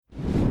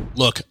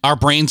Look, our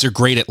brains are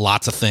great at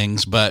lots of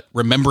things, but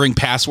remembering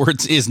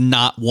passwords is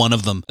not one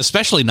of them,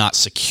 especially not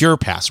secure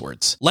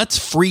passwords. Let's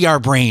free our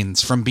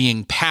brains from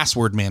being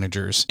password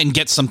managers and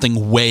get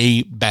something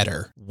way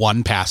better.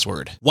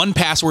 1Password.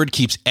 1Password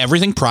keeps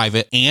everything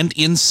private and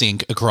in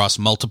sync across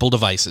multiple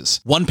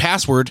devices.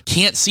 1Password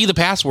can't see the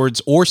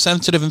passwords or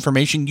sensitive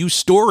information you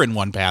store in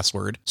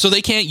 1Password, so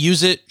they can't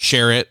use it,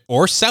 share it,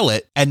 or sell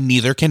it, and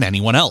neither can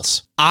anyone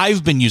else.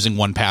 I've been using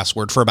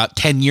 1Password for about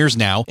 10 years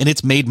now, and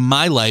it's made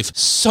my life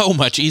so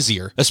much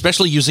easier,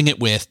 especially using it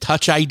with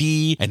Touch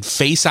ID and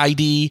Face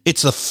ID.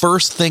 It's the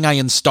first thing I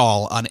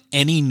install on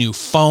any new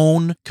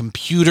phone,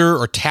 computer,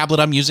 or tablet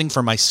I'm using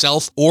for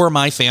myself or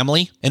my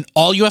family. And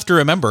all you have to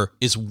remember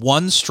is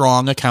one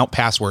strong account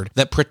password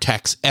that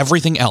protects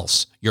everything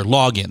else. Your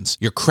logins,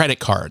 your credit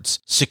cards,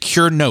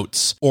 secure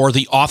notes, or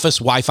the office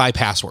Wi-Fi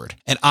password.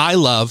 And I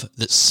love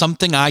that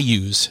something I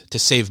use to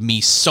save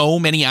me so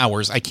many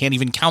hours I can't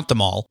even count them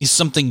all is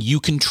something you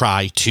can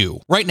try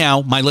too. Right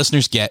now, my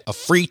listeners get a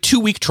free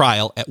 2-week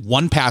trial at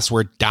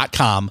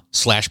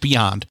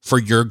onepassword.com/beyond for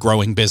your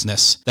growing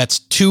business. That's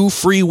 2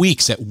 free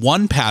weeks at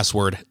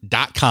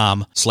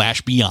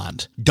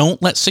onepassword.com/beyond.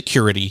 Don't let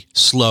security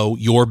slow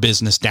your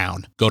business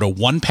down. Go to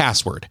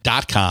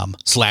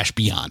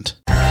onepassword.com/beyond.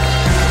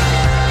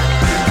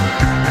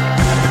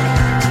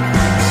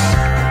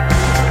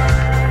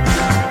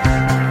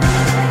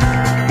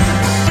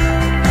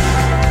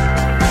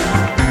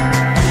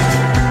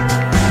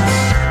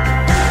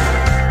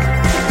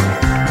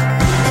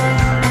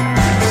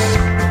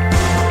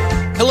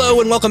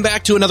 Hello and welcome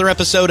back to another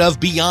episode of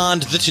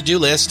Beyond the To-Do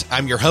List.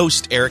 I'm your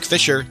host, Eric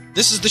Fisher.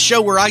 This is the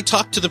show where I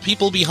talk to the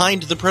people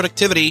behind the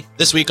productivity.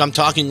 This week I'm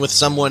talking with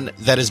someone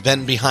that has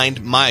been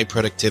behind my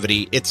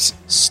productivity. It's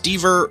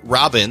Stever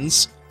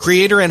Robbins,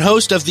 creator and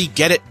host of the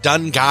Get It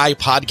Done Guy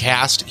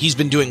podcast. He's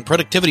been doing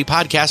productivity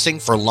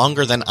podcasting for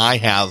longer than I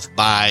have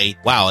by,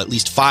 at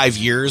least 5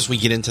 years. We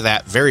get into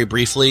that very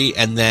briefly,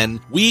 and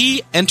then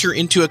we enter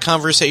into a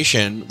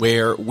conversation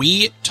where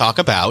we talk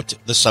about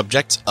the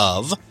subject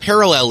of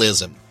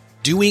parallelism.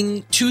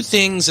 Doing two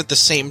things at the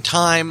same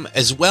time,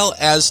 as well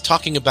as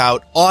talking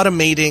about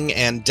automating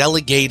and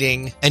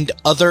delegating and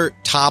other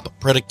top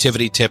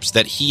productivity tips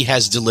that he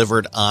has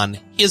delivered on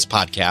his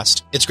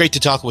podcast. It's great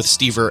to talk with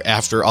Stever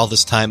after all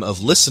this time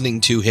of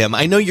listening to him.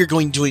 I know you're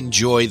going to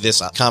enjoy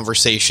this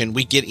conversation.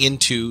 We get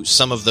into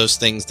some of those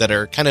things that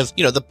are kind of,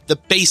 the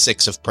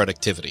basics of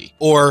productivity,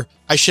 or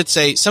I should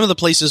say some of the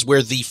places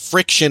where the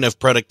friction of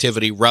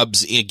productivity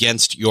rubs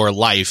against your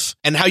life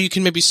and how you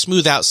can maybe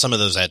smooth out some of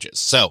those edges.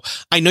 So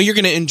I know you're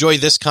going to enjoy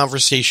this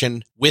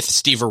conversation with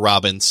Stever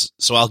Robbins.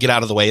 So I'll get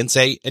out of the way and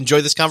say,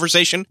 enjoy this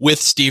conversation with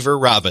Stever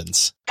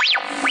Robbins.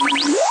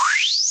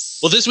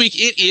 Well, this week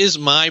it is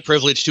my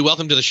privilege to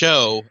welcome to the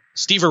show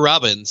Stever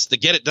Robbins, the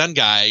Get It Done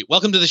Guy.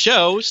 Welcome to the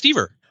show,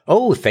 Stever.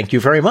 Oh, thank you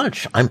very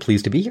much. I'm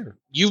pleased to be here.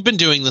 You've been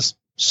doing this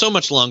so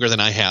much longer than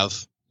I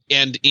have.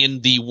 And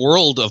in the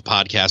world of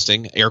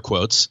podcasting, air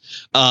quotes,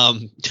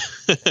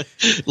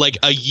 like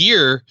a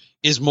year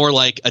is more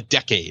like a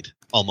decade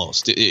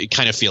almost. It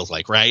kind of feels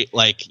like, right?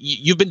 Like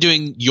you've been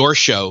doing your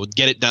show,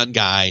 Get It Done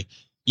Guy.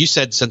 You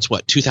said since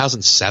what,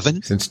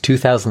 2007? Since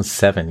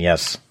 2007,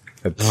 yes.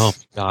 Oh,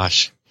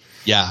 gosh.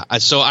 Yeah.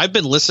 So I've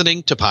been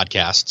listening to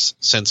podcasts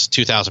since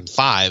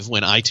 2005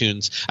 when I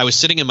was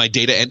sitting in my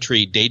data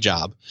entry day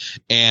job,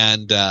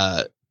 and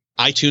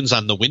iTunes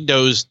on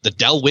the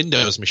Dell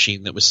Windows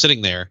machine that was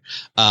sitting there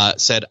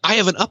said, I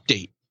have an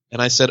update.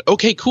 And I said,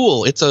 okay,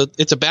 cool. It's a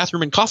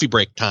bathroom and coffee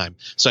break time.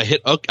 So I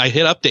hit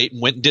update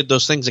and went and did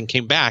those things and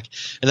came back.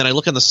 And then I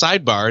look in the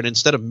sidebar, and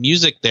instead of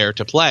music there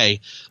to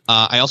play,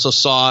 I also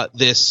saw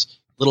this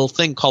little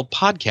thing called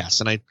podcasts,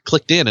 and I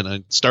clicked in and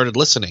I started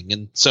listening.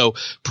 And so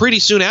pretty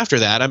soon after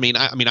that,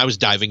 I was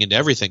diving into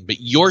everything,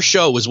 but your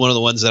show was one of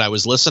the ones that I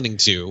was listening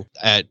to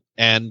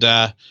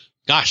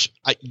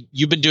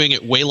you've been doing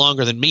it way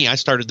longer than me. I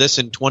started this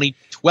in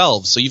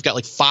 2012, so you've got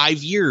like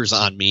 5 years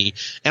on me.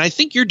 And I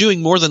think you're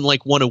doing more than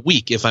like one a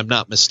week, if I'm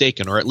not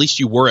mistaken, or at least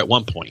you were at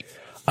one point.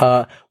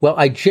 Well,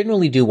 I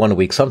generally do one a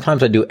week.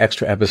 Sometimes I do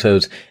extra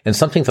episodes, and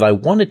something that I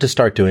wanted to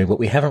start doing, but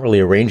we haven't really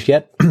arranged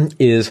yet,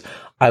 is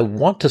I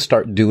want to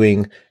start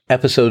doing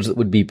episodes that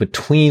would be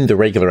between the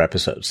regular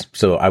episodes.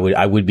 So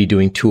I would be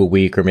doing 2 a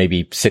week, or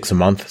maybe 6 a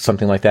month,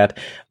 something like that,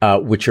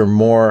 which are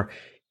more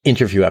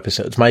interview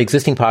episodes. My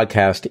existing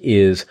podcast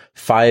is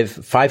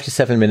 5 to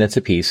 7 minutes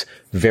apiece,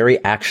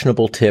 very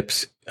actionable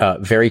tips,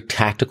 very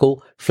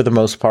tactical for the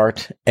most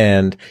part,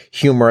 and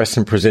humorous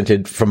and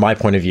presented from my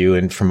point of view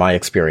and from my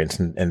experience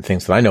and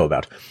things that I know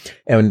about.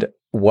 And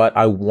what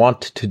I want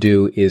to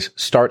do is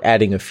start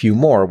adding a few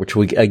more,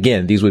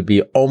 these would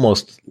be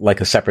almost like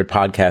a separate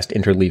podcast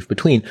interleave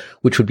between,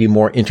 which would be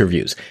more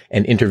interviews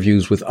and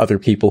interviews with other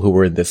people who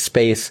were in this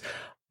space.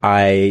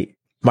 My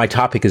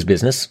topic is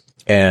business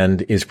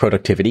and is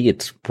productivity.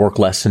 It's work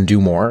less and do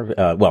more.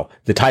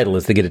 The title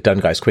is the Get It Done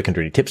Guys, Quick and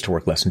Dirty Tips to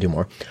Work Less and Do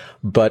More.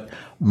 But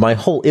my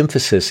whole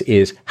emphasis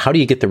is how do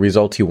you get the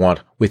results you want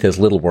with as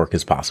little work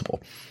as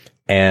possible?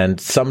 And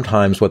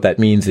sometimes what that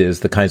means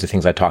is the kinds of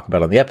things I talk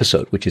about on the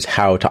episode, which is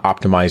how to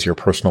optimize your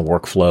personal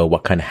workflow,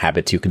 what kind of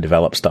habits you can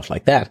develop, stuff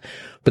like that.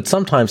 But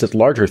sometimes it's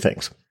larger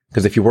things.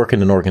 Because if you work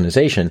in an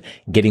organization,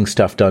 getting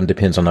stuff done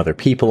depends on other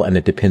people, and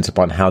it depends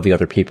upon how the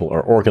other people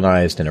are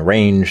organized and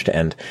arranged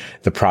and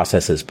the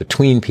processes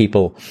between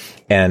people.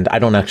 And I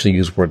don't actually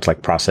use words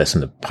like process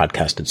in the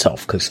podcast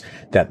itself because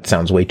that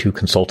sounds way too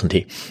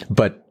consultanty.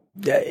 But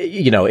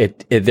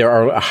there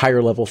are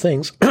higher level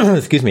things,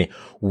 excuse me,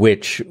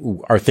 which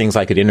are things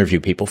I could interview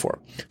people for.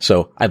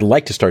 So I'd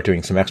like to start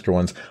doing some extra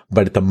ones,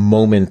 but at the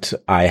moment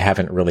I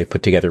haven't really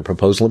put together a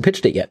proposal and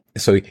pitched it yet.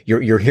 So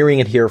you're hearing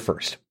it here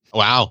first.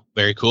 Wow.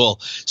 Very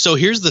cool. So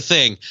here's the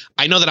thing.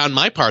 I know that on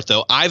my part,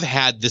 though, I've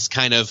had this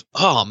kind of,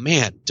 oh,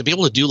 man, to be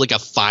able to do like a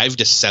 5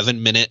 to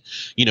 7 minute,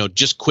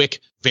 just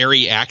quick,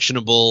 very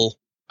actionable,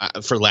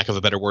 for lack of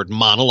a better word,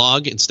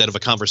 monologue instead of a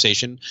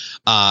conversation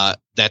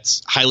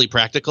that's highly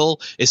practical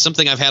is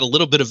something I've had a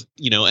little bit of,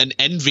 an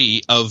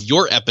envy of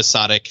your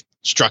episodic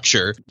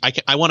structure.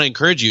 I want to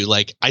encourage you.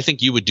 Like, I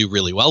think you would do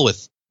really well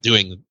with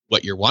doing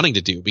what you're wanting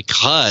to do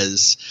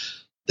because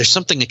there's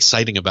something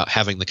exciting about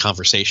having the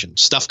conversation.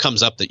 Stuff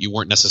comes up that you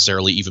weren't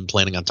necessarily even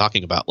planning on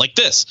talking about, like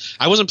this.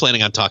 I wasn't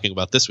planning on talking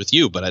about this with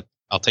you, but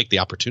I'll take the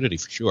opportunity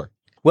for sure.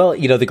 Well,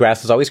 the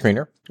grass is always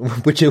greener,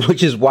 which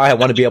is why I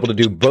want to be able to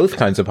do both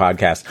kinds of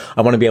podcasts.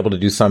 I want to be able to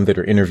do some that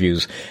are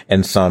interviews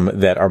and some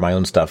that are my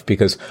own stuff,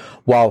 because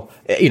while,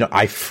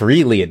 I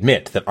freely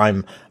admit that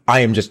I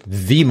am just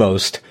the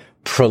most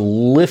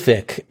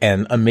prolific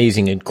and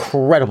amazing,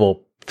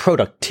 incredible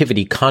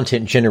productivity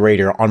content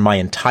generator on my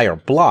entire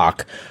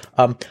block,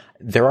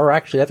 there are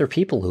actually other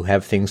people who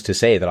have things to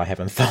say that I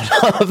haven't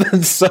thought of.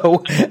 And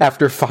so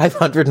after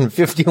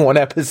 551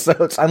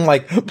 episodes, I'm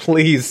like,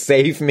 please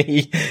save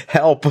me,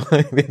 help.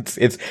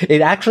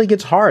 It actually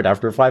gets hard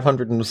after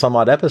 500 and some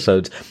odd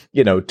episodes,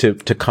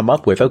 to come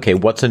up with, okay,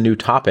 what's a new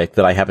topic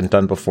that I haven't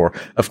done before?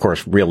 Of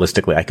course,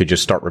 realistically, I could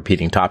just start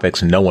repeating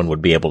topics and no one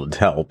would be able to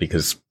tell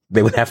because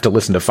they would have to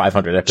listen to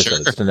 500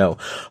 episodes to know.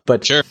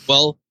 But sure.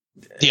 Well,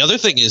 the other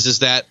thing is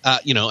that,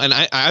 and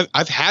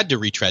I've had to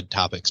retread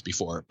topics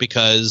before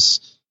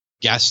because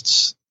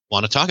guests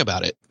want to talk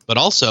about it, but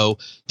also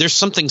there's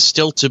something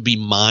still to be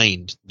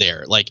mined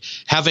there. Like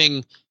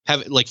having,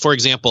 for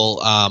example,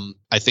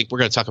 I think we're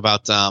going to talk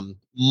about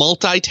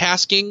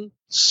multitasking,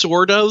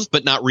 sort of,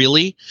 but not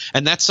really.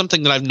 And that's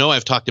something that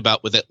I've talked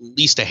about with at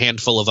least a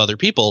handful of other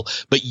people,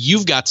 but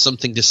you've got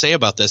something to say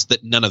about this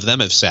that none of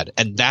them have said.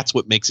 And that's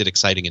what makes it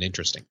exciting and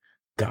interesting.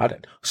 Got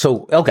it.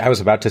 So, okay, I was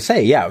about to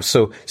say, yeah.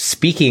 So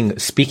speaking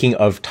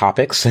of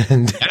topics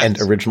and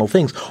original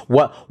things,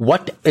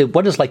 what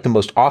is like the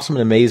most awesome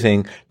and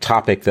amazing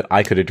topic that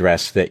I could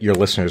address that your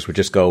listeners would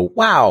just go,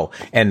 wow.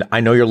 And I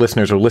know your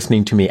listeners are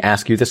listening to me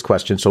ask you this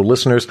question. So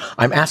listeners,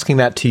 I'm asking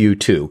that to you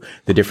too.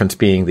 The difference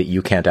being that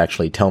you can't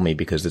actually tell me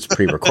because it's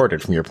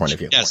pre-recorded from your point of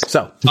view. Yes.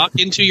 So talk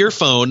into your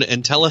phone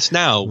and tell us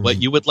now what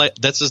you would like.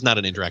 This is not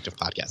an interactive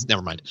podcast.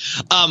 Never mind.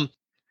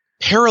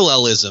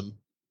 Parallelism.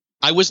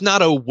 I was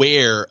not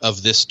aware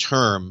of this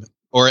term,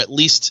 or at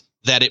least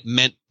that it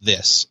meant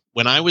this.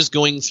 When I was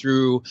going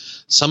through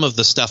some of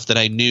the stuff that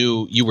I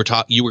knew you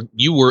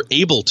were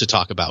able to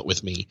talk about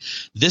with me,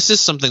 this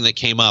is something that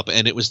came up,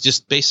 and it was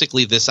just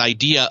basically this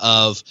idea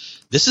of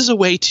this is a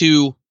way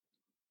to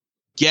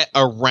get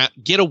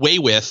away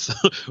with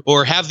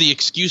or have the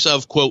excuse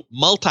of, quote,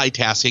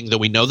 multitasking, though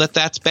we know that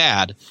that's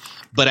bad,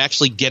 but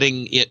actually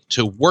getting it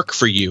to work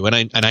for you.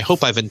 And I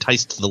hope I've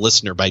enticed the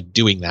listener by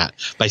doing that,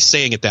 by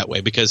saying it that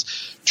way, because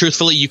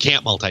truthfully, you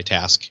can't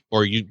multitask,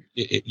 or you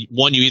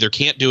either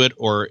can't do it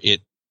or it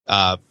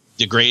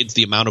degrades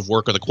the amount of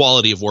work or the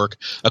quality of work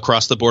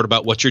across the board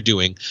about what you're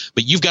doing.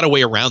 But you've got a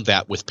way around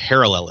that with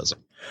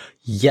parallelism.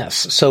 Yes.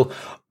 So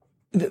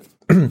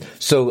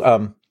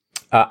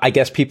I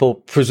guess people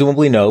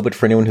presumably know, but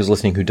for anyone who's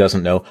listening who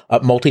doesn't know,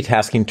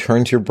 multitasking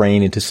turns your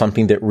brain into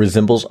something that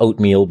resembles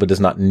oatmeal but is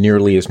not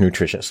nearly as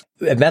nutritious.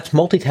 And that's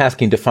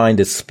multitasking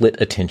defined as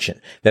split attention.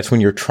 That's when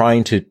you're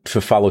trying to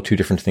follow two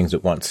different things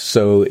at once.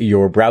 So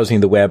you're browsing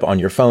the web on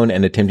your phone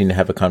and attempting to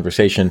have a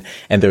conversation,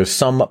 and there's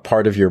some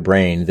part of your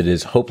brain that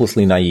is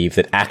hopelessly naive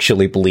that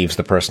actually believes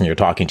the person you're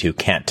talking to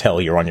can't tell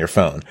you're on your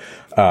phone.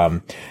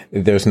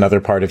 There's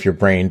another part of your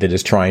brain that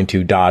is trying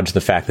to dodge the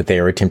fact that they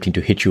are attempting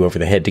to hit you over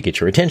the head to get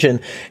your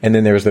attention. And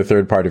then there's the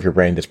third part of your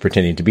brain that's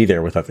pretending to be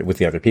there with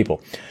the other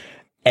people.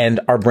 And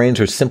our brains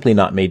are simply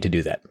not made to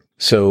do that.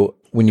 So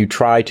when you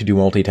try to do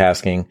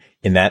multitasking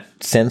in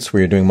that sense,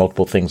 where you're doing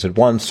multiple things at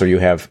once, or you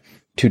have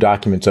two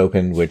documents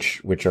open, which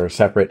are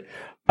separate,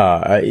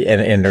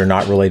 and are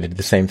not related to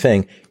the same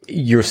thing,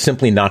 you're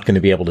simply not going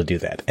to be able to do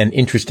that. And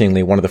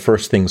interestingly, one of the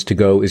first things to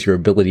go is your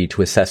ability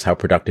to assess how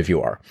productive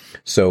you are.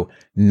 So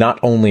not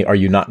only are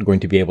you not going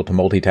to be able to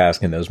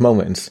multitask in those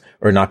moments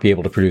or not be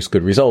able to produce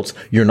good results,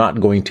 you're not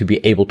going to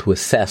be able to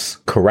assess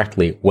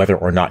correctly whether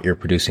or not you're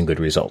producing good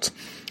results.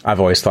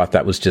 I've always thought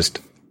that was just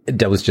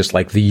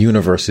like the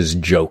universe's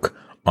joke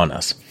on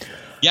us.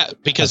 Yeah,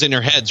 because in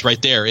our heads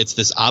right there, it's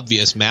this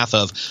obvious math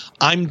of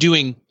I'm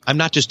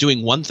not just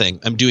doing one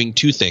thing, I'm doing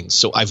two things.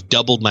 So I've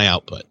doubled my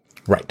output.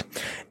 Right.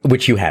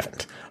 Which you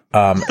haven't.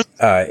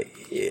 I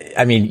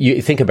mean,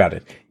 you think about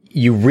it.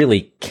 You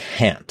really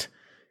can't.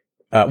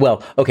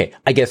 Well, okay.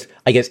 I guess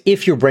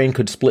if your brain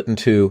could split in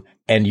two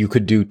and you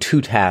could do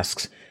two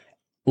tasks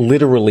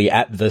literally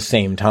at the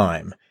same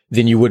time,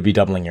 then you would be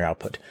doubling your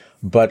output.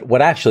 But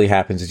what actually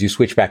happens is you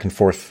switch back and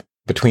forth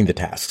between the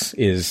tasks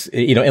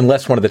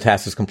unless one of the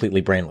tasks is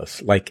completely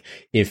brainless. Like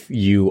if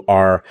you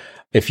are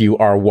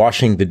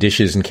washing the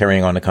dishes and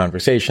carrying on a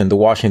conversation, the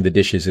washing the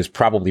dishes is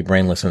probably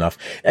brainless enough.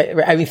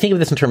 I mean, think of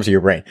this in terms of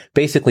your brain.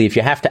 Basically, if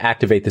you have to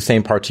activate the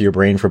same parts of your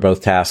brain for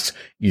both tasks,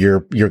 you're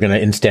going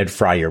to instead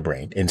fry your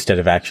brain instead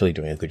of actually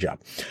doing a good job.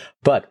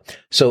 But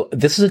so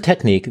this is a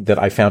technique that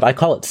I found. I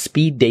call it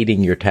speed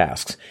dating your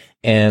tasks.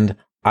 And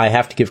I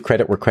have to give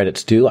credit where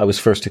credit's due. I was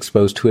first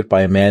exposed to it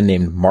by a man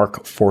named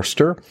Mark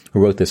Forster, who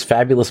wrote this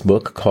fabulous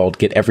book called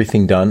Get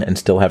Everything Done and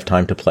Still Have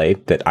Time to Play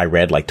that I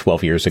read like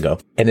 12 years ago.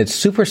 And it's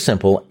super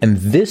simple. And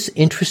this,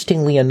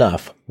 interestingly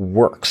enough,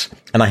 works.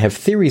 And I have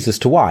theories as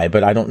to why,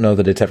 but I don't know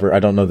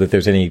that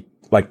there's any,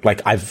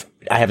 I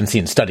haven't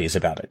seen studies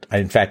about it.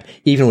 In fact,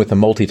 even with the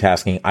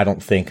multitasking, I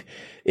don't think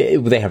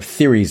they have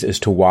theories as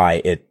to why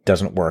it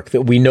doesn't work.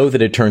 We know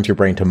that it turns your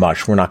brain to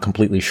mush. We're not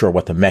completely sure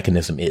what the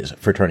mechanism is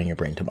for turning your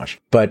brain to mush.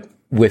 But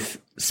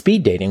with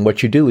speed dating,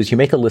 what you do is you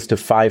make a list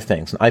of 5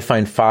 things. And I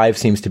find 5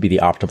 seems to be the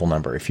optimal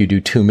number. If you do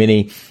too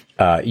many,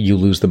 you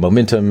lose the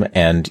momentum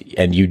and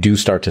you do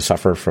start to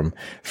suffer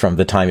from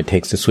the time it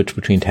takes to switch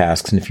between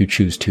tasks. And if you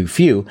choose too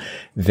few,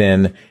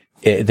 then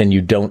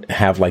you don't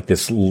have like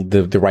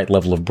the right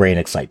level of brain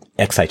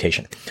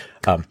excitation.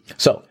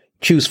 So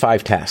choose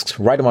 5 tasks,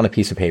 write them on a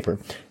piece of paper.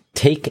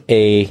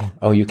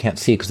 You can't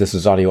see because this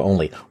is audio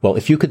only. Well,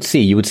 if you could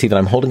see, you would see that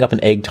I'm holding up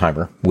an egg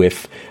timer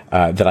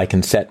that I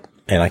can set,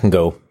 and I can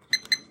go,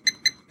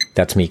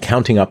 that's me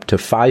counting up to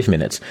 5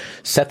 minutes.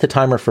 Set the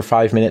timer for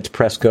 5 minutes,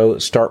 press go,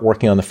 start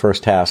working on the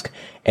first task,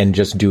 and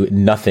just do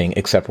nothing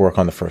except work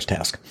on the first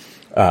task.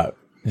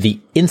 The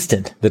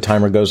instant the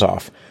timer goes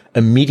off,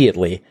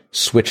 immediately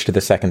switch to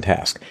the second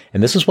task.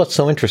 And this is what's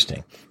so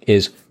interesting,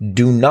 is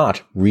do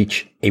not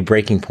reach a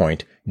breaking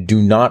point.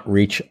 Do not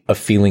reach a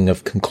feeling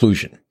of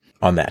conclusion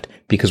on that.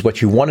 Because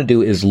what you want to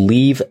do is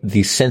leave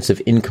the sense of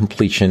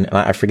incompletion. And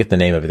I forget the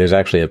name of it. There's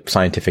actually a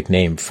scientific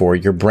name for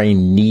your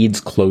brain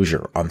needs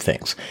closure on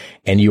things.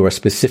 And you are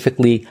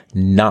specifically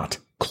not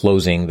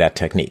closing that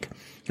technique.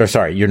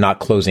 You're not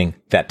closing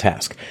that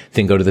task.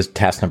 Then go to this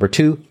task number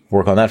 2,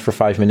 work on that for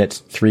 5 minutes,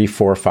 3,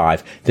 4,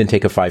 5, then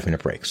take a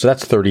 5-minute break. So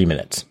that's 30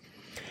 minutes.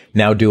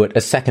 Now do it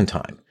a second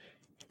time.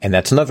 And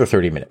that's another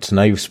 30 minutes. So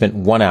now you've spent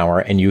 1 hour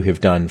and you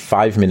have done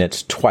 5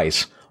 minutes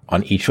twice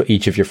on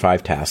each of your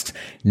 5 tasks.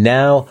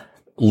 Now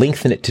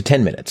lengthen it to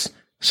 10 minutes.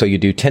 So you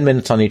do 10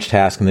 minutes on each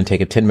task and then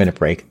take a 10-minute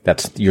break.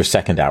 That's your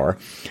second hour.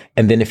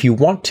 And then if you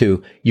want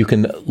to, you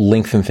can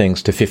lengthen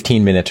things to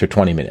 15 minutes or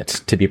 20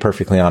 minutes. To be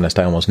perfectly honest,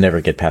 I almost never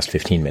get past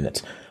 15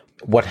 minutes.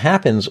 What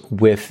happens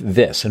with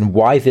this and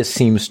why this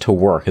seems to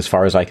work, as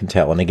far as I can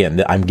tell, and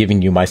again, I'm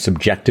giving you my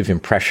subjective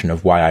impression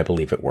of why I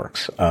believe it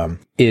works,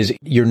 is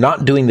you're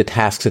not doing the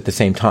tasks at the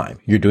same time.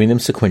 You're doing them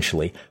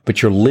sequentially,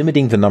 but you're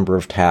limiting the number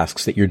of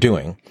tasks that you're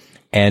doing.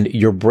 And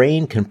your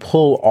brain can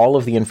pull all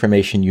of the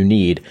information you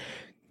need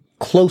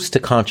close to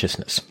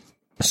consciousness.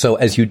 So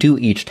as you do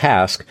each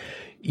task,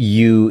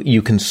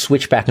 you can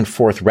switch back and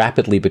forth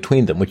rapidly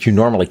between them, which you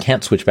normally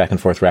can't switch back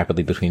and forth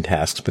rapidly between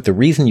tasks. But the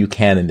reason you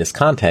can in this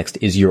context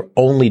is you're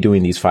only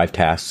doing these 5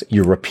 tasks.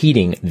 You're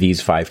repeating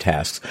these 5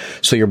 tasks.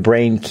 So your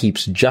brain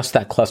keeps just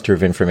that cluster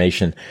of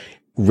information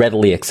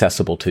readily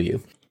accessible to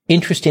you.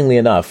 Interestingly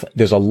enough,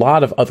 there's a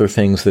lot of other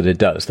things that it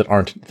does that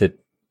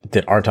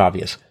aren't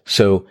obvious.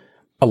 So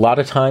a lot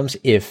of times,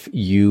 if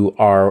you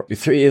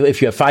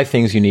have 5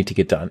 things you need to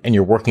get done and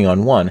you're working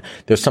on one,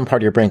 there's some part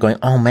of your brain going,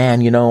 oh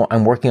man,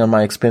 I'm working on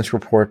my expense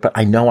report, but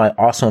I know I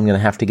also am going to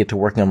have to get to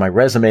working on my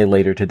resume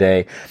later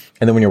today.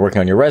 And then when you're working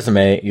on your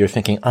resume, you're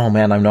thinking, oh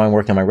man, I know I'm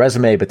working on my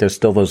resume, but there's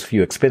still those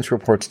few expense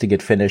reports to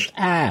get finished.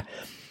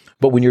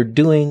 But when you're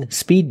doing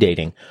speed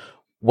dating,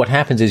 what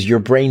happens is your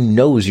brain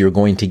knows you're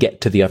going to get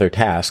to the other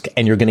task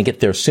and you're going to get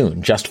there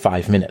soon, just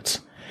 5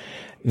 minutes.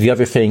 The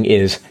other thing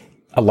is,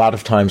 a lot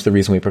of times the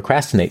reason we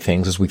procrastinate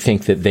things is we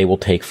think that they will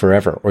take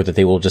forever or that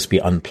they will just be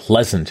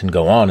unpleasant and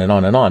go on and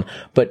on and on.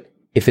 But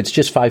if it's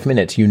just 5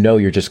 minutes,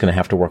 you're just going to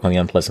have to work on the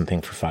unpleasant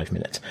thing for 5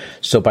 minutes.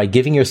 So by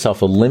giving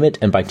yourself a limit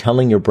and by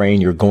telling your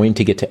brain you're going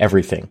to get to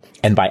everything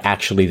and by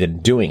actually then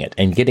doing it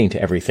and getting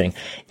to everything,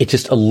 it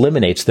just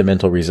eliminates the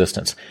mental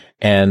resistance.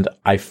 And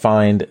I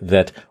find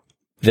that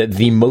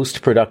the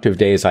most productive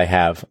days I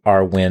have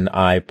are when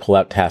I pull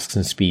out tasks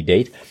in speed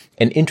date.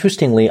 And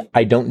interestingly,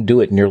 I don't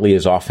do it nearly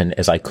as often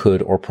as I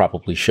could or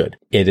probably should.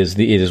 It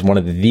is one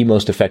of the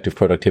most effective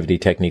productivity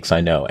techniques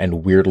I know.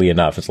 And weirdly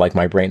enough, it's like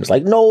my brain is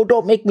like, no,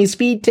 don't make me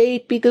speed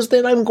date because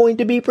then I'm going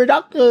to be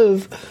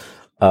productive.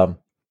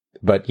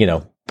 But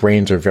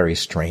brains are very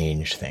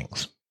strange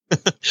things.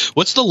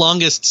 What's the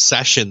longest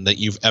session that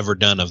you've ever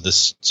done of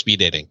this speed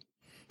dating?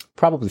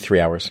 Probably 3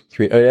 hours,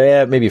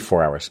 maybe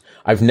 4 hours.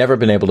 I've never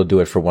been able to do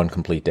it for one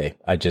complete day.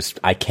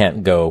 I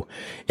can't go.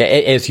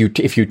 If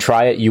you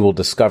try it, you will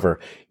discover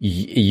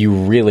you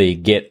really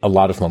get a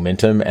lot of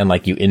momentum and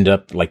like you end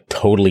up like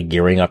totally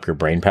gearing up your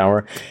brain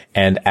power.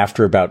 And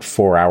after about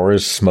 4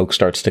 hours, smoke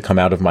starts to come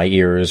out of my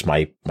ears.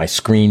 My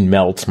screen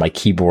melts. My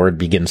keyboard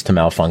begins to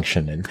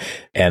malfunction.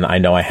 And I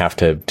know I have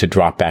to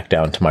drop back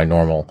down to my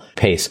normal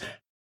pace.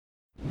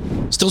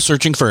 Still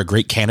searching for a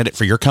great candidate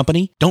for your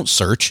company? Don't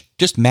search,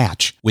 just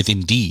match with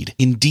Indeed.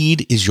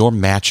 Indeed is your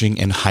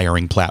matching and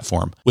hiring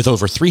platform. With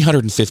over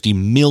 350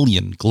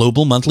 million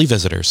global monthly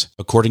visitors,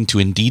 according to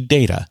Indeed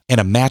data,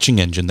 and a matching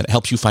engine that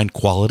helps you find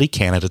quality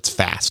candidates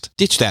fast.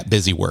 Ditch that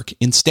busy work.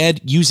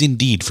 Instead, use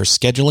Indeed for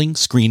scheduling,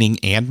 screening,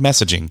 and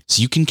messaging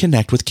so you can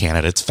connect with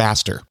candidates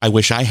faster. I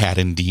wish I had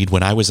Indeed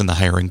when I was in the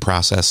hiring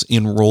process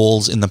in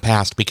roles in the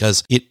past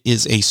because it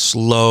is a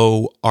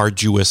slow,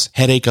 arduous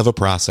headache of a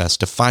process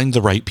to find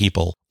the right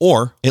people,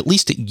 or at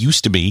least it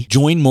used to be.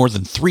 Join more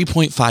than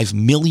 3.5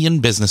 million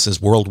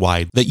businesses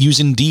worldwide that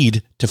use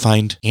Indeed to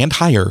find and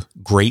hire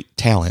great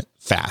talent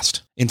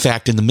fast. In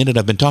fact, in the minute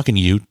I've been talking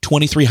to you,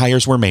 23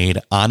 hires were made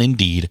on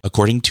Indeed,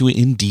 according to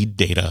Indeed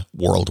data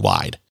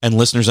worldwide. And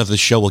listeners of this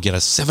show will get a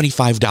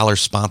 $75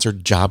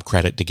 sponsored job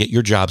credit to get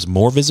your jobs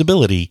more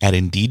visibility at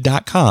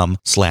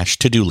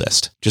Indeed.com/to-do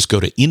list. Just go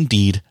to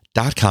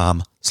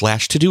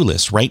Indeed.com/to-do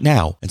list right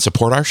now and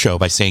support our show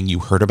by saying you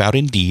heard about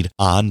Indeed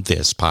on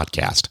this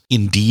podcast.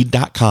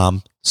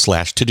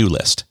 Indeed.com/to-do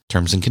list.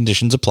 Terms and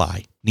conditions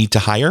apply. Need to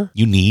hire?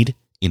 You need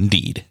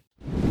Indeed.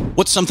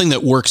 What's something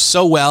that works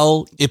so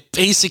well, it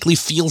basically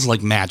feels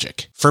like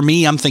magic? For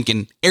me, I'm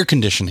thinking air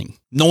conditioning,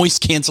 noise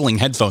canceling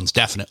headphones,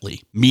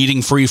 definitely.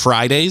 Meeting-free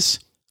Fridays?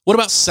 What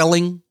about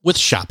selling with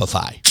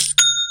Shopify?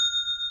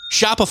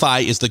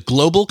 Shopify is the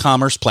global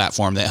commerce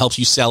platform that helps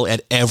you sell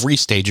at every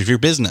stage of your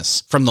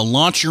business. From the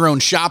launch your own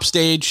shop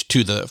stage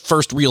to the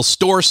first real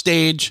store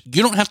stage,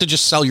 you don't have to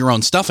just sell your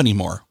own stuff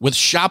anymore. With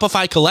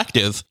Shopify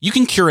Collective, you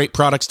can curate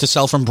products to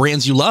sell from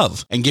brands you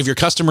love and give your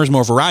customers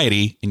more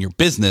variety and your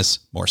business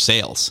more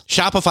sales.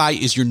 Shopify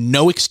is your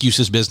no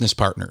excuses business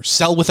partner.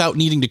 Sell without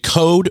needing to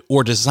code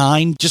or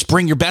design. Just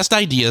bring your best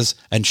ideas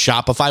and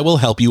Shopify will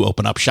help you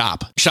open up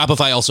shop.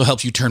 Shopify also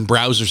helps you turn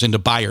browsers into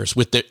buyers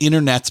with the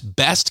internet's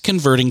best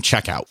converting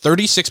checkout,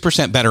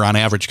 36% better on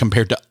average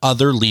compared to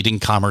other leading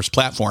commerce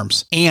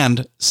platforms.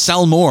 And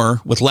sell more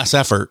with less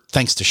effort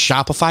thanks to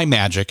Shopify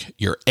Magic,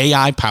 your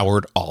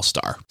AI-powered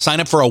all-star. Sign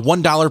up for a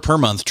 $1 per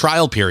month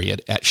trial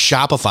period at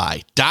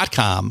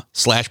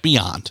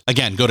shopify.com/beyond.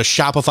 Again, go to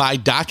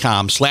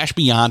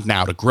shopify.com/beyond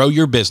now to grow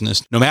your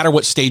business no matter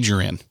what stage you're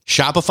in.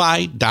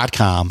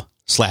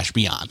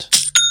 Shopify.com/beyond.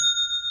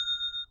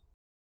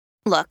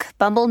 Look,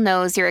 Bumble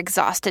knows you're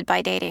exhausted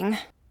by dating.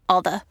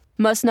 All the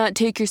must not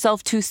take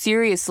yourself too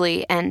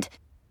seriously, and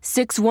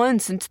 6'1"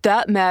 since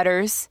that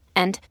matters.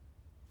 And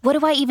what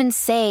do I even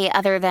say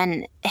other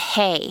than,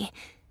 hey?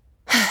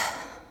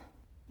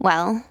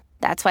 Well,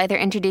 that's why they're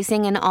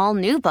introducing an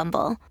all-new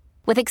Bumble,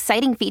 with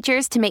exciting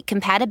features to make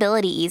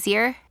compatibility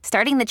easier,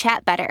 starting the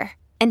chat better,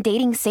 and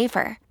dating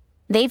safer.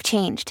 They've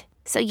changed,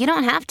 so you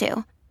don't have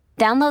to.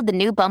 Download the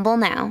new Bumble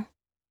now.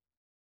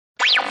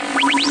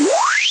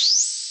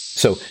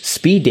 So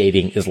speed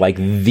dating is like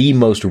the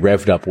most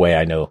revved up way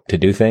I know to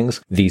do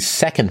things. The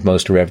second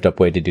most revved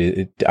up way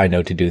I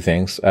know to do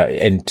things,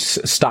 and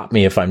stop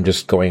me if I'm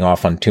just going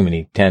off on too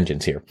many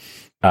tangents here,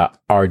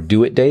 are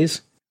do-it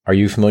days. Are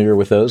you familiar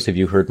with those? Have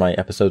you heard my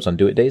episodes on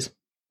do-it days?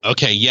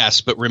 Okay, yes,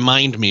 but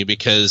remind me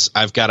because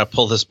I've got to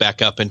pull this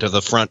back up into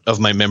the front of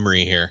my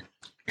memory here.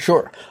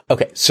 Sure.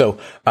 Okay. So,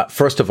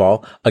 first of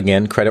all,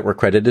 again, credit where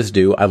credit is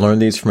due. I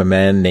learned these from a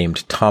man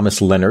named Thomas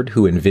Leonard,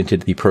 who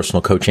invented the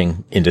personal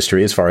coaching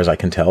industry, as far as I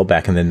can tell,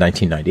 back in the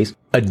 1990s.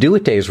 A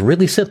do-it day is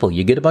really simple.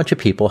 You get a bunch of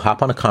people,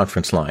 hop on a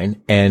conference line,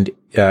 and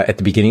at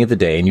the beginning of the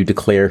day, and you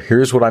declare,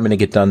 here's what I'm going to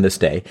get done this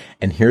day,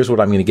 and here's what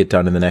I'm going to get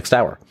done in the next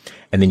hour.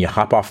 And then you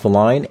hop off the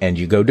line and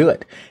you go do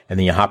it. And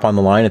then you hop on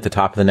the line at the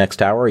top of the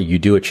next hour. You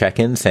do a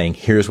check-in saying,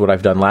 here's what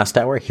I've done last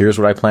hour. Here's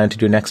what I plan to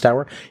do next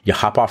hour. You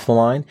hop off the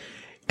line.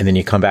 And then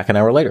you come back an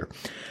hour later.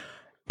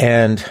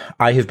 And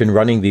I have been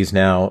running these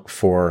now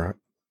for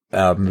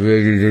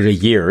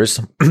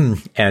years,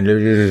 and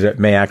it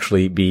may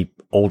actually be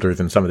older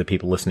than some of the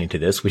people listening to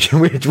this,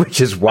 which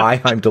is why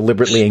I'm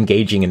deliberately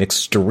engaging in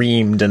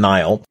extreme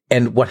denial.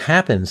 And what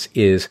happens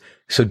is,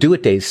 so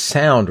do-it days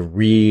sound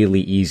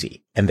really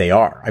easy, and they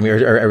are. I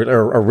mean,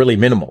 are really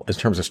minimal in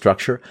terms of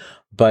structure,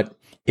 but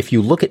if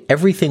you look at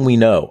everything we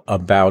know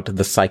about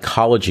the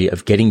psychology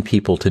of getting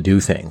people to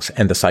do things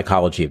and the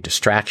psychology of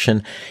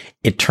distraction,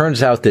 it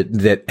turns out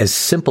that as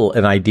simple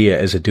an idea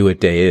as a do-it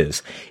day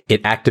is,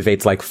 it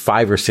activates like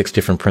 5 or 6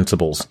 different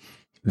principles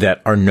that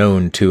are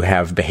known to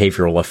have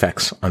behavioral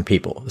effects on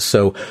people.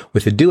 So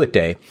with a do-it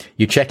day,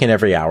 you check in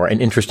every hour.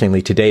 And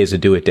interestingly, today is a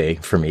do-it day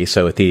for me.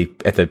 So at the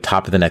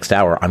top of the next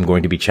hour, I'm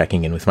going to be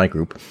checking in with my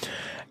group.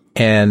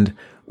 And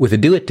with a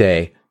do-it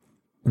day,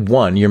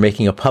 one, you're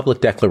making a public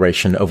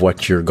declaration of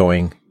what you're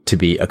going to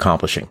be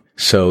accomplishing.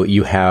 So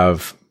you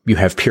have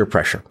peer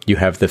pressure. You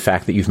have the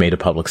fact that you've made a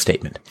public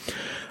statement.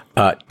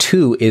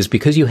 Two is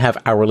because you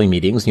have hourly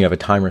meetings and you have a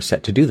timer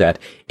set to do that,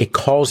 it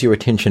calls your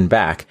attention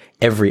back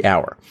every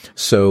hour.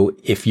 So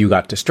if you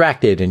got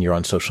distracted and you're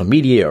on social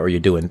media or you're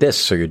doing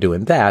this or you're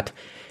doing that,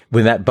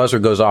 when that buzzer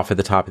goes off at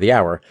the top of the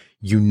hour,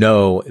 you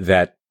know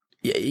that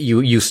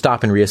you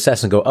stop and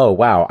reassess and go, oh,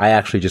 wow, I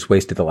actually just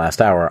wasted the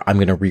last hour. I'm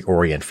going to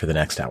reorient for the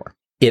next hour.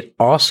 It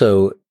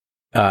also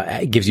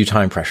gives you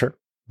time pressure,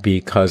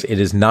 because it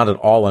is not at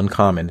all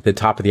uncommon. At the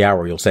top of the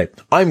hour, you'll say,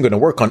 I'm going to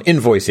work on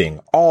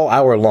invoicing all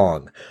hour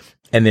long.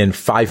 And then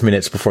 5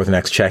 minutes before the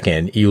next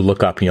check-in, you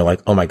look up and you're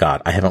like, oh my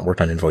God, I haven't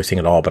worked on invoicing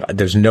at all, but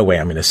there's no way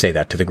I'm going to say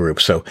that to the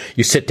group. So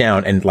you sit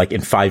down and like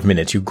in 5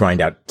 minutes, you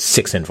grind out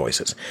 6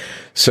 invoices.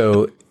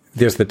 So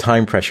there's the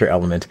time pressure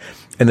element.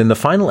 And then the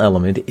final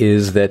element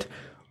is that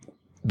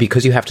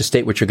because you have to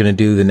state what you're going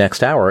to do the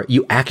next hour,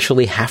 you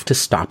actually have to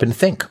stop and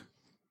think.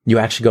 You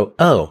actually go,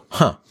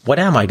 oh, what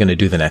am I going to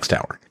do the next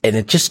hour? And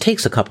it just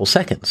takes a couple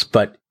seconds,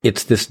 but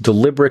it's this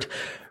deliberate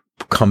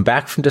come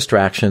back from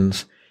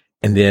distractions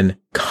and then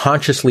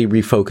consciously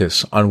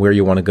refocus on where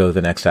you want to go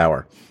the next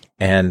hour.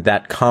 And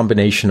that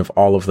combination of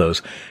all of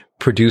those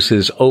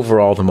produces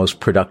overall the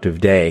most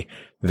productive day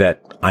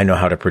that I know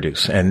how to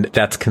produce. And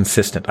that's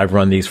consistent. I've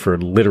run these for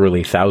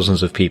literally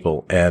thousands of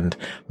people. And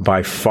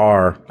by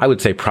far, I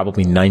would say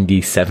probably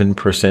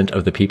 97%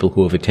 of the people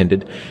who have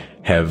attended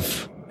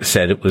have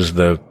said it was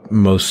one of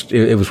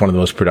the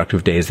most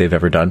productive days they've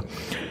ever done.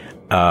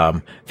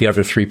 The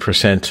other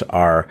 3%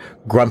 are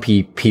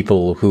grumpy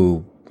people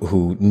who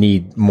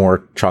need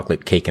more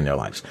chocolate cake in their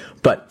lives.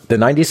 But the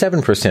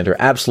 97% are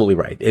absolutely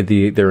right.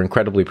 They're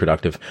incredibly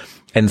productive.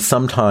 And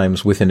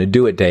sometimes within a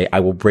do it day, I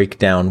will break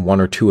down 1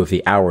 or 2 of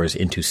the hours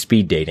into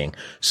speed dating.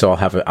 So I'll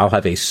have a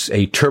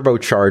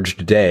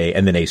turbocharged day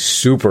and then a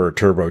super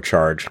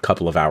turbocharged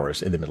couple of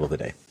hours in the middle of the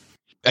day.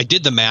 I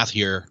did the math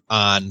here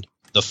on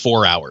the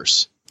 4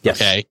 hours. Yes.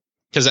 Okay.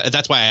 Because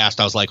that's why I asked.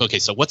 I was like, okay,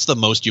 so what's the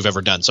most you've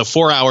ever done? So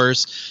 4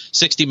 hours,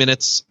 60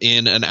 minutes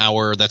in an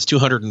hour, that's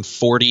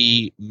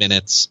 240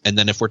 minutes. And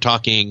then if we're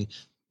talking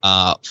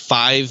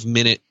 5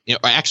 minute, or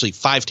actually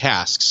 5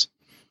 tasks,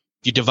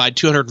 if you divide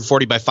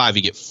 240 by 5,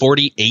 you get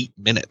 48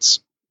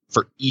 minutes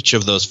for each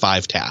of those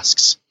 5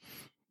 tasks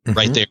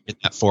right there in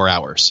that 4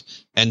 hours.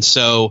 And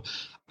so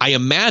I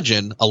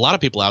imagine a lot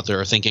of people out there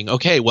are thinking,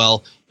 okay,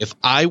 well, if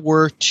I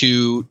were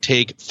to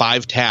take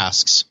 5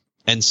 tasks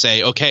and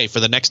say, okay, for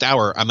the next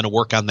hour, I'm going to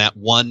work on that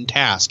one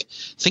task.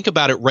 Think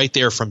about it right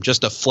there from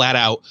just a flat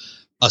out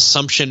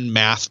assumption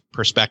math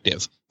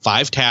perspective.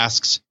 5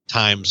 tasks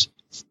times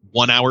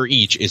 1 hour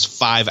each is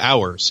 5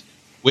 hours,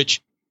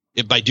 which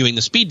by doing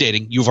the speed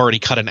dating, you've already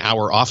cut an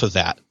hour off of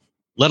that,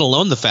 let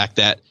alone the fact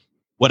that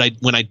when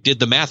I did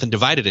the math and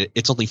divided it,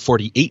 it's only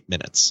 48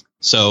 minutes.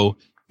 So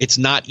it's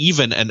not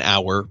even an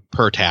hour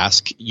per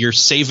task. You're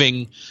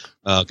saving,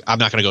 I'm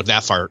not going to go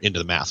that far into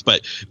the math,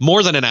 but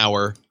more than an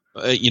hour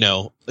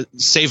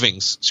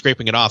savings,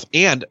 scraping it off.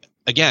 And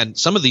again,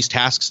 some of these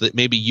tasks that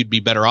maybe you'd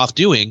be better off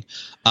doing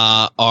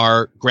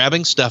are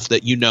grabbing stuff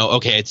that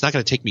okay, it's not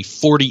going to take me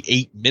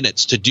 48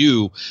 minutes to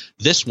do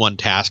this one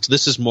task.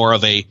 This is more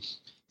of a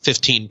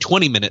 15,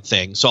 20-minute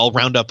thing. So I'll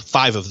round up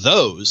 5 of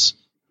those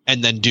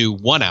and then do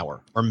 1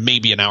 hour or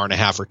maybe an hour and a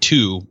half or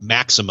 2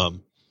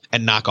 maximum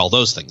and knock all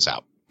those things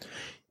out.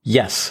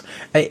 Yes.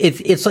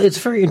 It's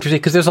very interesting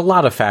because there's a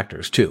lot of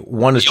factors too.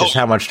 One is just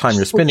how much time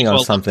you're spending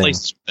on something.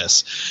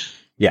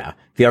 Yeah.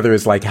 The other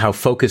is like how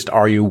focused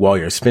are you while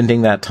you're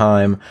spending that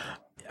time,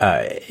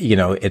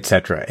 et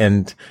cetera.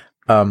 And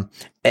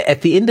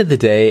at the end of the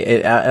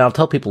day, and I'll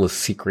tell people a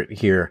secret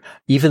here,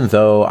 even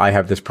though I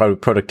have this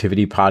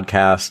productivity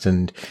podcast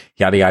and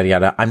yada, yada,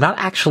 yada, I'm not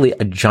actually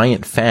a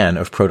giant fan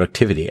of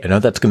productivity. I know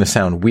that's going to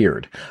sound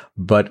weird,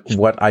 but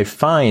what I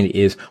find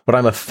is what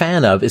I'm a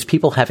fan of is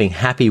people having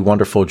happy,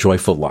 wonderful,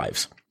 joyful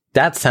lives.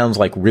 That sounds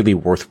like really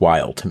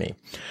worthwhile to me.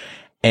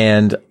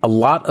 And a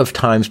lot of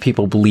times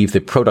people believe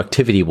that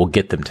productivity will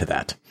get them to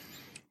that.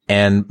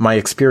 And my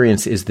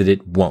experience is that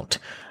it won't.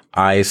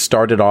 I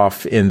started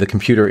off in the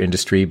computer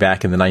industry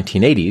back in the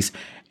 1980s,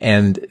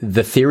 and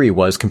the theory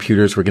was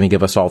computers were going to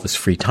give us all this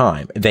free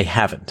time. They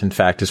haven't. In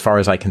fact, as far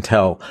as I can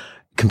tell,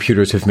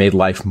 computers have made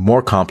life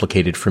more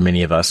complicated for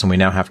many of us, and we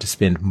now have to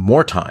spend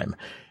more time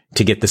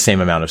to get the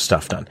same amount of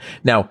stuff done.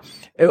 Now,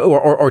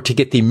 or to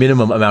get the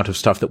minimum amount of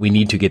stuff that we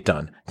need to get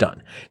done.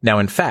 Now,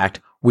 in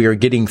fact, we are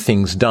getting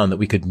things done that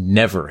we could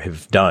never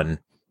have done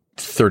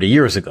 30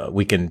 years ago.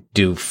 We can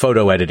do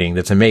photo editing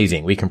that's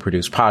amazing. We can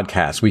produce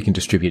podcasts. We can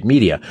distribute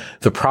media.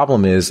 The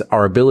problem is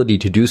our ability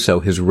to do so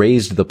has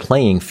raised the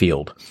playing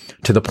field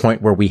to the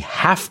point where we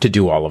have to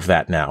do all of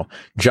that now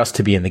just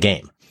to be in the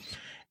game.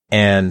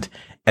 And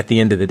at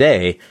the end of the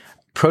day,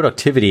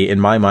 productivity, in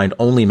my mind,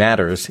 only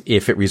matters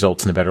if it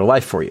results in a better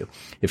life for you.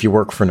 If you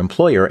work for an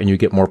employer and you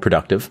get more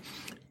productive,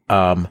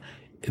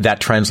 that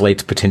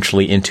translates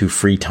potentially into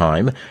free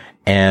time.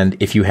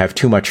 And if you have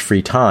too much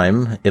free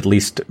time, at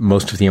least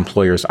most of the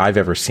employers I've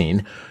ever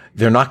seen,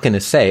 they're not going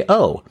to say,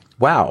 oh,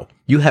 wow,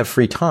 you have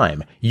free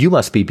time. You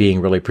must be being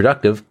really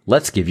productive.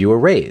 Let's give you a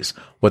raise.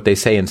 What they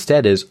say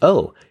instead is,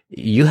 oh,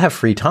 you have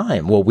free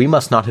time. Well, we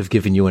must not have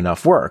given you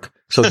enough work.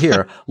 So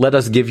here, let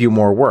us give you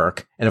more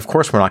work. And of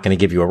course, we're not going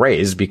to give you a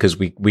raise because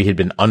we had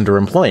been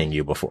underemploying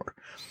you before.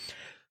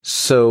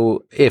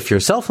 So if you're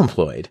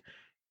self-employed,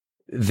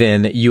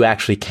 then you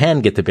actually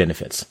can get the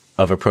benefits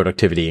of a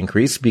productivity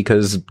increase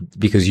because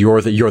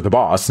you're the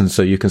boss. And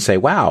so you can say,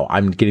 wow,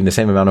 I'm getting the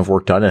same amount of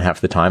work done in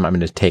half the time. I'm going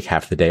to take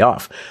half the day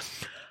off.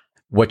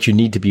 What you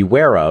need to be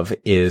aware of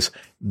is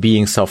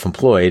being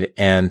self-employed.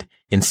 And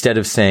instead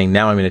of saying,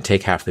 now I'm going to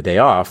take half the day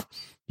off,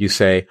 you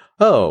say,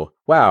 oh,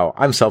 wow,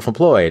 I'm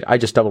self-employed. I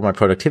just doubled my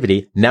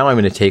productivity. Now I'm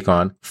going to take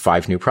on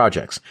 5 new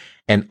projects.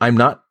 And I'm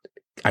not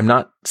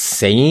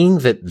saying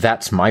that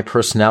that's my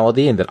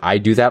personality and that I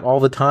do that all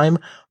the time,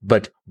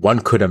 but one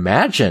could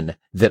imagine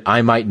that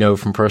I might know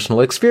from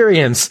personal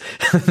experience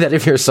that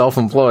if you're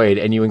self-employed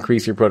and you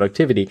increase your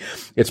productivity,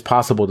 it's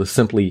possible to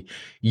simply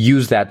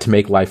use that to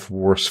make life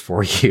worse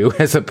for you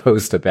as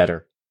opposed to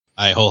better.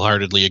 I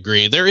wholeheartily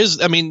agree. There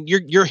is, I mean,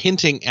 you're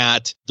hinting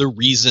at the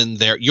reason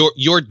there,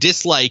 your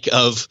dislike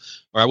of,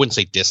 or I wouldn't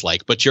say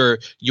dislike, but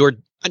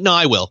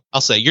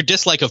I'll say your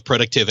dislike of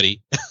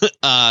productivity,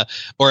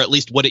 or at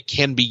least what it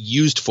can be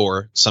used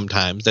for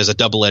sometimes as a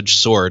double-edged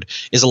sword,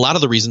 is a lot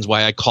of the reasons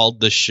why I called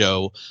this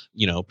show,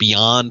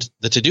 Beyond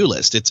the To-Do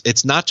List.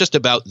 It's not just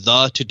about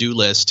the to-do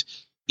list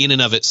in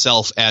and of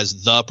itself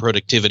as the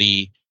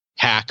productivity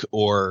hack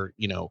or,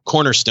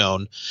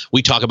 cornerstone.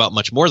 We talk about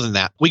much more than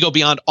that. We go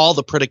beyond all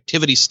the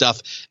productivity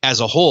stuff as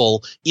a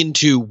whole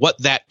into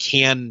what that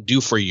can do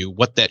for you,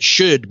 what that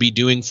should be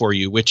doing for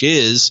you, which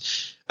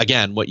is,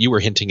 again, what you were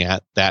hinting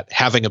at, that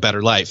having a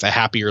better life, a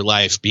happier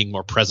life, being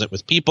more present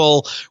with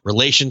people,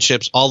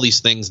 relationships, all these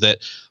things that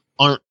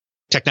aren't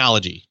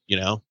technology,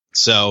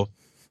 So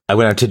I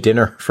went out to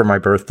dinner for my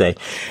birthday,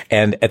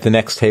 and at the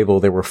next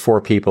table, there were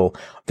 4 people.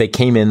 They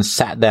came in,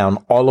 sat down,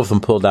 all of them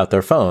pulled out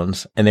their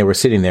phones, and they were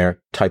sitting there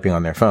typing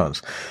on their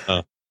phones.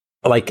 And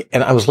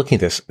I was looking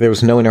at this. There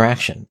was no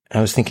interaction.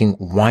 I was thinking,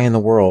 why in the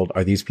world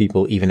are these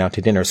people even out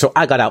to dinner? So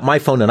I got out my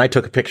phone and I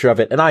took a picture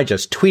of it and I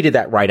just tweeted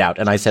that right out.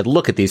 And I said,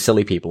 look at these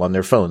silly people on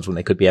their phones when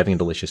they could be having a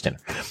delicious dinner.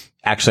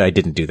 Actually, I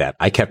didn't do that.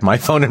 I kept my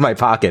phone in my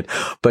pocket.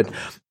 But,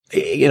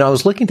 I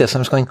was looking at this and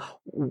I was going,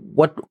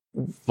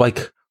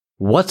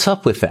 what's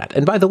up with that?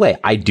 And by the way,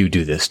 I do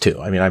this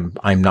too. I mean,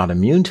 I'm not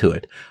immune to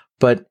it,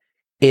 but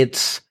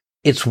it's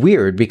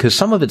weird because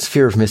some of it's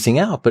fear of missing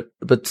out,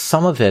 but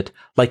some of it,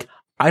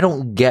 I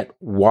don't get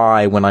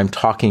why when I'm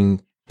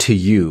talking to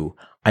you,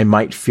 I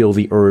might feel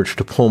the urge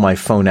to pull my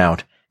phone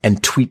out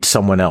and tweet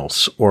someone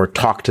else or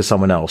talk to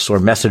someone else or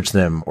message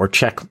them or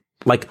check.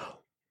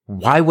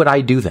 Why would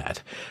I do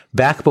that?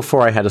 Back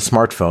before I had a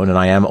smartphone, and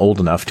I am old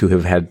enough to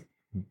have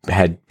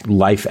had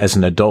life as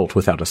an adult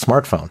without a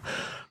smartphone.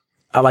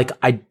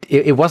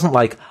 It wasn't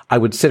like I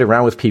would sit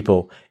around with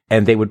people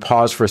and they would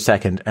pause for a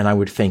second and I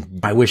would think,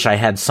 I wish I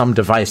had some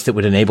device that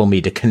would enable me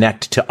to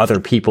connect to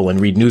other people and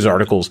read news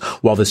articles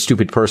while this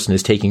stupid person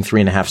is taking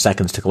 3.5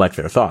 seconds to collect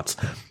their thoughts.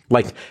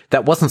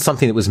 That wasn't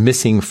something that was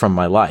missing from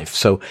my life.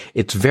 So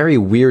it's very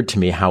weird to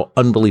me how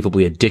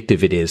unbelievably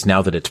addictive it is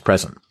now that it's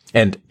present.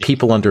 And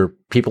people under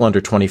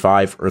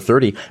 25 or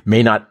 30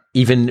 may not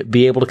even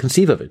be able to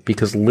conceive of it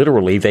because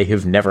literally they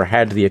have never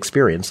had the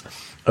experience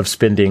of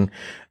spending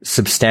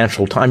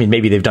substantial time. I mean,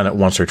 maybe they've done it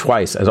once or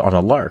twice as on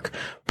a lark,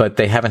 but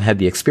they haven't had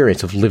the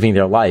experience of living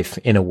their life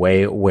in a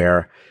way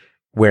where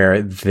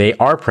they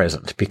are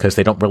present because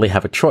they don't really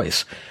have a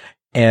choice.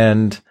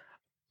 And,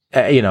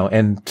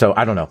 and so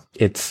I don't know.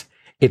 It's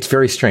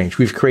very strange.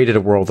 We've created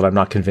a world that I'm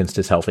not convinced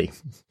is healthy,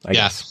 I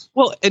guess.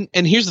 Well,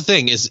 and here's the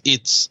thing is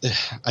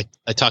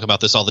I talk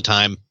about this all the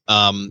time,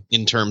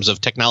 in terms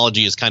of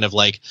technology is kind of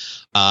like,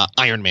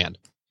 Iron Man.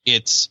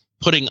 It's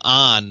putting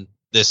on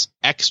this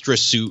extra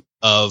suit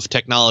of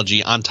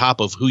technology on top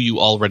of who you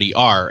already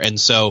are. And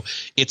so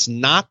it's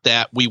not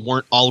that we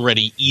weren't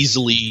already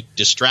easily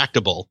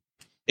distractible.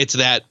 It's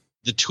that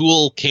the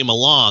tool came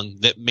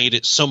along that made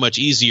it so much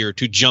easier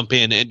to jump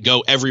in and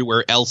go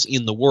everywhere else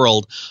in the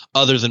world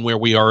other than where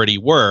we already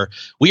were.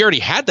 We already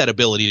had that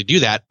ability to do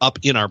that up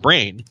in our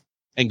brain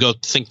and go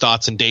think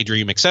thoughts and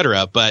daydream,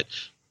 etc. But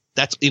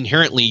that's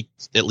inherently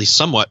at least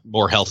somewhat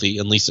more healthy,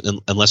 at least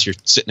unless you're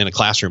sitting in a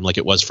classroom like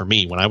it was for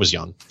me when I was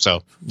young.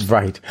 So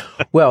right.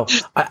 Well,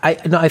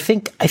 I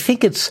think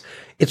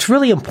it's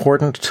really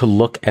important to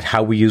look at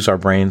how we use our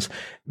brains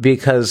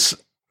because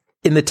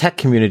in the tech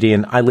community,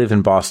 and I live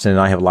in Boston, and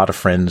I have a lot of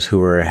friends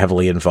who are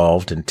heavily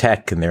involved in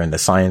tech, and they're in the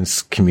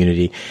science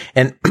community.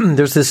 And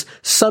there's this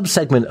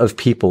subsegment of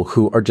people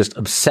who are just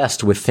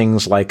obsessed with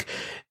things like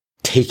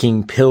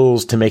taking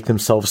pills to make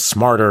themselves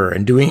smarter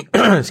and doing,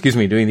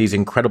 doing these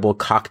incredible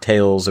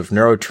cocktails of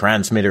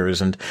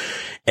neurotransmitters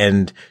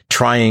and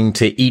trying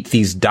to eat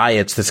these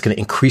diets that's going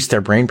to increase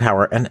their brain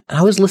power. And I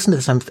always listen to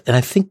this and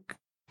I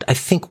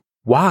think,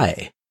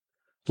 why?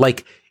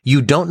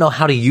 You don't know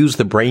how to use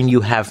the brain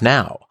you have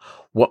now.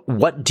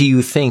 What do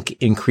you think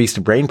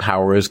increased brain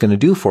power is going to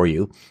do for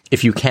you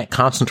if you can't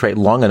concentrate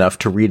long enough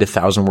to read a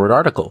 1,000-word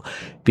article?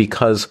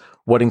 Because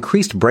what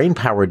increased brain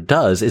power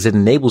does is it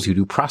enables you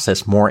to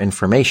process more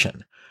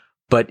information.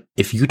 But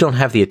if you don't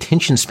have the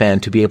attention span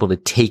to be able to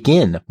take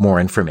in more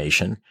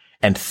information,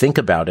 and think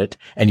about it,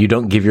 and you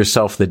don't give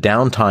yourself the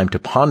downtime to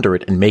ponder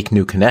it and make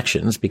new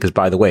connections, because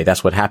by the way,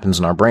 that's what happens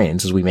in our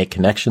brains is we make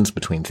connections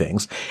between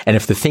things. And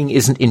if the thing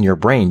isn't in your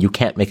brain, you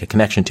can't make a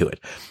connection to it,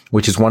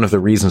 which is one of the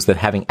reasons that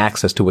having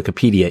access to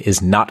Wikipedia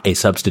is not a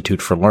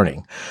substitute for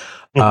learning.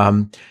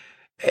 I'm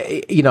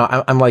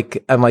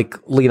like,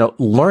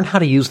 learn how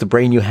to use the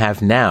brain you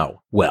have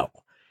now well.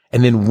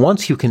 And then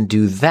once you can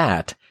do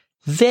that,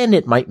 then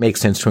it might make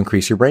sense to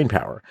increase your brain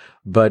power.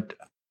 But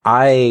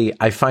I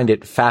find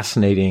it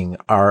fascinating,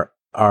 our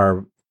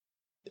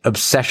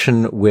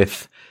obsession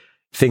with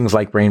things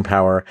like brain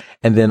power,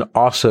 and then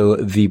also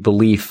the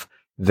belief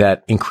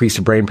that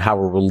increased brain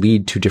power will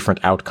lead to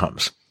different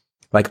outcomes.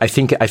 Like, I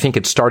think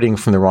it's starting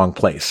from the wrong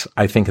place.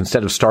 I think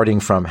instead of starting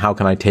from how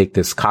can I take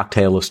this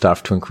cocktail of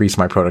stuff to increase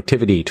my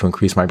productivity, to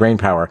increase my brain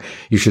power,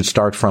 you should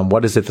start from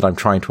what is it that I'm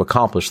trying to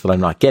accomplish that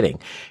I'm not getting?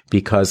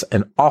 Because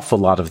an awful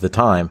lot of the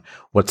time,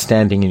 what's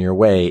standing in your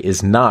way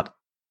is not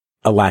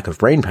a lack of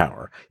brain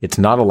power. It's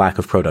not a lack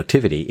of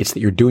productivity. It's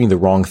that you're doing the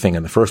wrong thing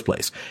in the first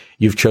place.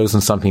 You've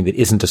chosen something that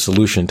isn't a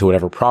solution to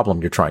whatever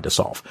problem you're trying to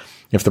solve.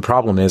 If the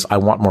problem is, I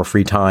want more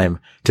free time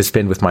to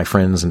spend with my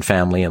friends and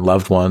family and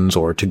loved ones,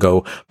 or to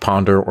go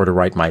ponder or to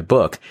write my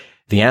book,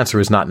 the answer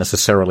is not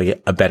necessarily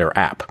a better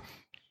app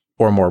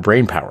or more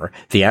brain power.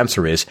 The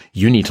answer is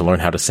you need to learn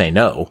how to say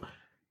no,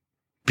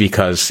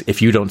 because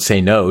if you don't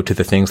say no to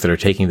the things that are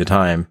taking the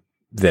time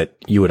that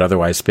you would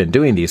otherwise spend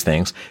doing these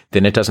things,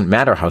 then it doesn't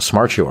matter how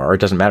smart you are.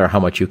 It doesn't matter how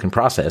much you can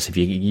process. If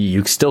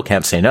you still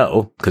can't say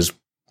no, because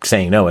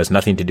saying no has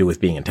nothing to do with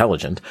being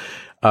intelligent.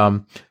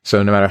 So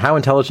no matter how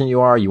intelligent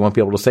you are, you won't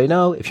be able to say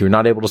no. If you're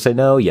not able to say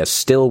no, you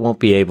still won't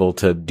be able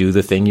to do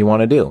the thing you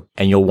want to do.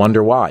 And you'll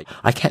wonder why.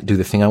 I can't do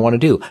the thing I want to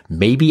do.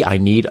 Maybe I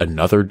need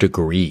another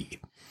degree.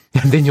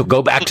 And then you'll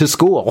go back to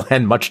school,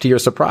 and much to your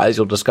surprise,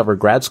 you'll discover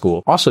grad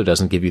school also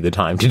doesn't give you the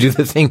time to do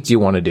the things you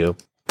want to do.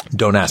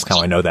 Don't ask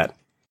how I know that.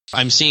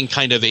 I'm seeing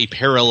kind of a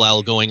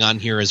parallel going on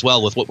here as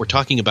well with what we're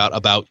talking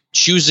about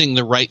choosing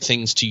the right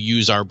things to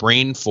use our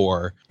brain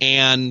for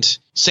and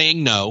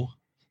saying no,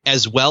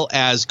 as well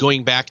as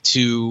going back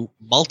to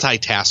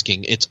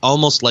multitasking. It's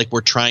almost like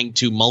we're trying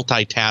to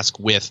multitask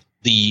with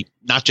the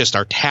not just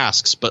our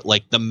tasks, but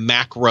like the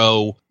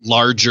macro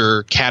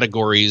larger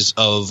categories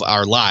of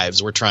our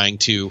lives. We're trying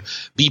to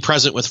be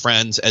present with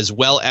friends, as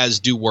well as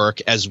do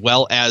work, as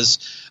well as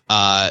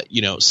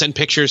send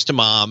pictures to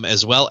mom,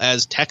 as well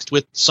as text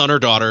with son or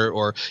daughter,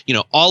 or,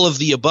 all of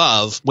the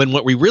above, when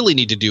what we really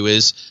need to do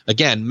is,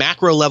 again,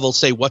 macro level,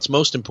 say what's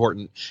most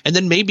important, and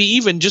then maybe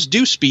even just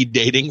do speed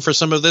dating for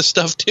some of this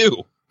stuff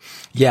too.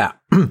 Yeah.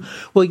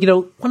 Well,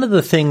 one of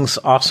the things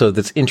also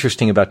that's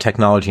interesting about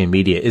technology and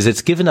media is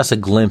it's given us a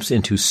glimpse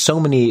into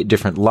so many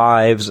different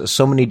lives,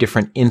 so many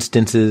different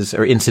instances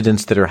or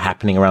incidents that are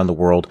happening around the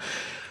world.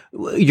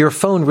 Your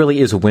phone really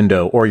is a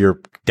window, or your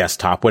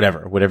desktop,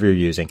 whatever you're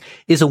using,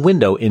 is a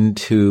window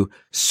into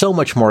so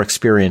much more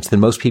experience than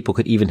most people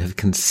could even have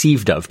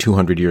conceived of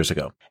 200 years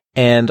ago.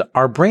 And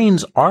our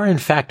brains are in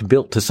fact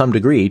built to some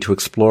degree to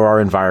explore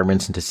our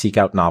environments and to seek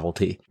out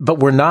novelty. But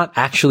we're not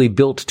actually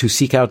built to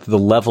seek out the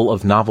level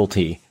of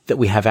novelty that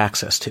we have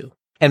access to.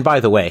 And by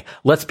the way,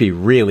 let's be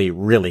really,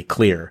 really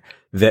clear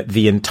that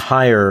the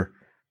entire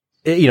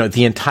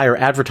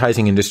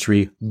advertising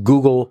industry,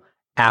 Google,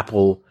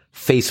 Apple,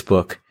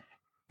 Facebook,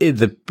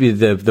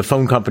 the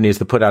phone companies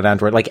that put out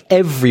Android, like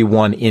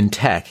everyone in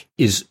tech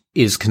is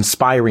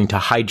conspiring to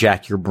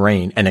hijack your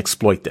brain and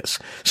exploit this.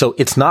 So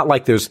it's not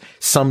like there's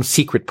some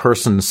secret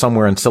person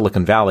somewhere in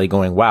Silicon Valley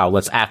going, wow,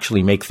 let's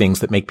actually make things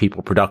that make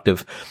people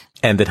productive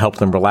and that help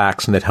them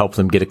relax and that help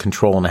them get a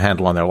control and a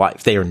handle on their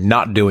life. They are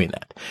not doing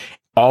that.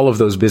 All of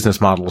those business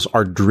models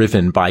are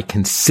driven by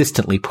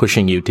consistently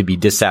pushing you to be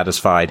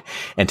dissatisfied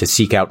and to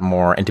seek out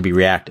more and to be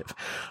reactive.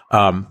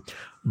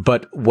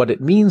 But what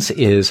it means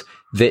is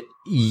that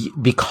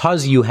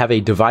because you have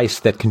a device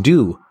that can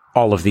do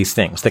all of these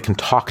things, that can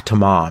talk to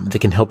mom, that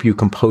can help you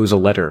compose a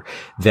letter,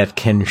 that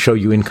can show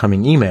you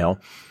incoming email,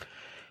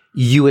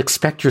 you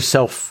expect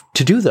yourself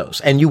to do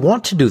those, and you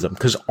want to do them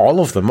because all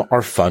of them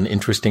are fun,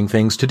 interesting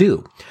things to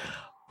do.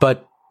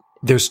 But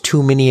there's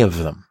too many of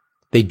them.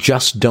 They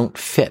just don't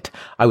fit.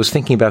 I was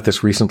thinking about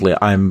this recently.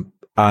 I'm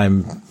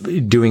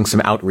doing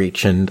some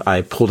outreach, and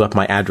I pulled up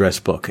my address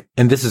book.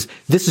 And this is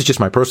just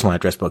my personal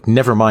address book.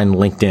 Never mind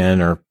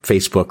LinkedIn or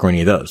Facebook or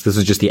any of those. This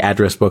is just the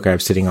address book I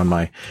have sitting on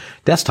my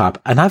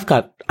desktop. And I've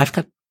got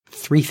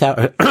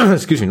 3,000,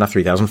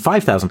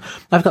 5,000.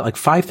 I've got like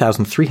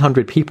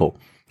 5,300 people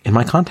in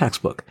my contacts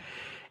book.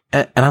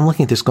 And I'm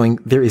looking at this going,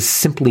 there is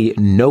simply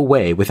no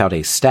way without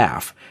a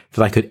staff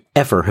that I could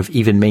ever have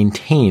even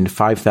maintained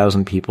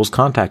 5,000 people's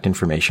contact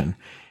information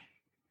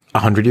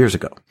 100 years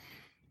ago.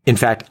 In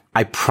fact,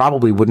 I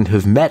probably wouldn't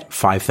have met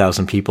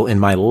 5,000 people in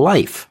my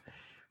life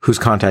whose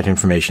contact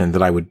information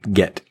that I would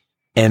get.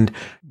 And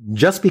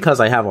just because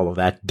I have all of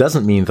that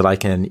doesn't mean that I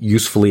can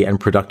usefully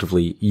and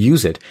productively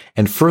use it.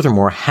 And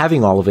furthermore,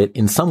 having all of it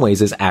in some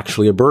ways is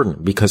actually a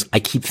burden because I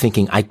keep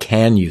thinking I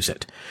can use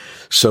it.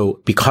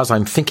 So because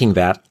I'm thinking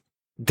that,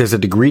 there's a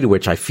degree to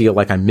which I feel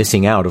like I'm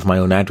missing out of my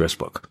own address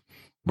book.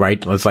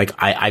 right? It's like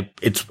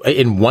it's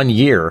in 1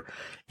 year,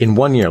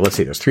 let's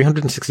see, there's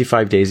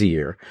 365 days a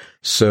year.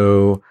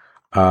 So,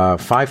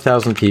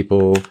 5,000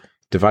 people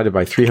divided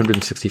by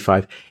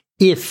 365.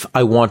 If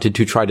I wanted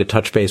to try to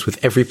touch base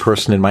with every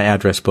person in my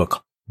address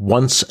book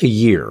once a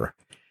year,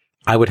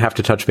 I would have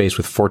to touch base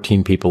with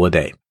 14 people a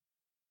day,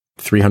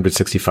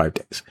 365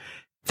 days.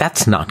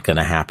 That's not going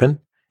to happen.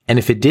 And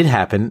if it did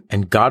happen,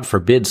 and God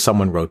forbid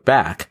someone wrote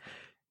back,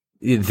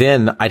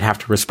 then I'd have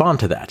to respond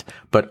to that.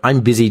 But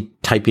I'm busy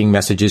typing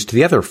messages to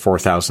the other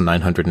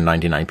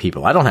 4,999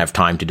 people. I don't have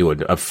time to do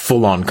a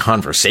full-on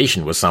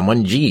conversation with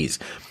someone. Geez.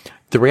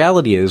 The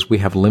reality is we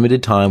have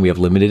limited time, we have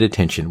limited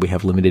attention, we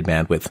have limited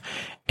bandwidth.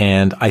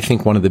 And I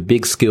think one of the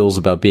big skills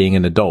about being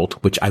an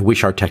adult, which I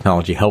wish our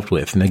technology helped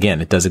with, and again,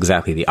 it does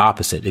exactly the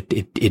opposite.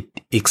 It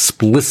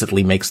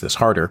explicitly makes this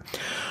harder.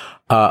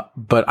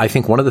 But I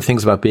think one of the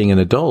things about being an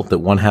adult that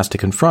one has to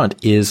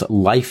confront is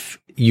life.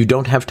 You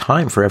don't have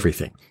time for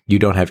everything. You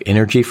don't have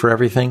energy for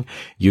everything.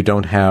 You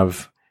don't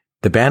have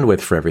the bandwidth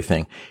for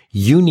everything.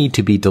 You need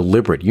to be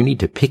deliberate. You need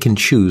to pick and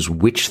choose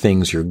which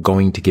things you're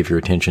going to give your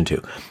attention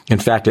to. In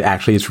fact,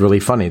 actually, it's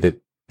really funny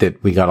that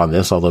we got on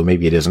this, although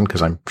maybe it isn't,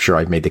 because I'm sure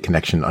I've made the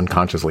connection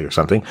unconsciously or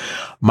something.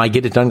 My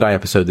Get It Done Guy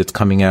episode that's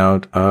coming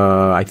out,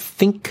 I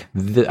think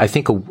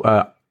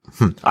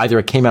either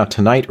it came out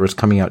tonight or it's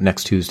coming out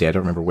next Tuesday. I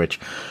don't remember which.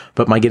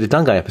 But my Get It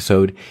Done Guy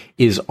episode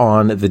is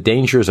on the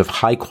dangers of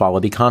high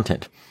quality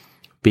content.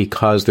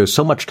 Because there's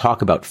so much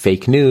talk about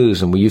fake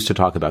news, and we used to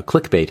talk about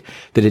clickbait,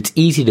 that it's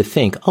easy to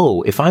think,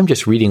 oh, if I'm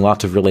just reading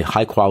lots of really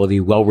high quality,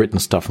 well-written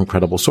stuff from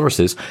credible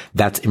sources,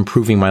 that's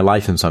improving my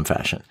life in some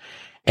fashion.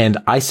 And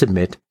I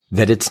submit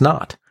that it's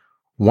not.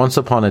 Once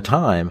upon a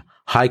time,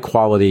 high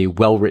quality,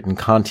 well-written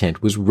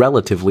content was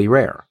relatively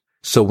rare.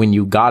 So when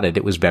you got it,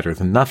 it was better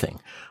than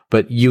nothing.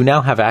 But you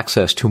now have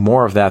access to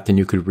more of that than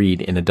you could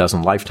read in a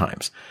dozen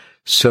lifetimes.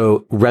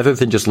 So rather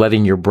than just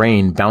letting your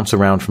brain bounce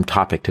around from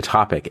topic to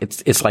topic,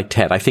 it's like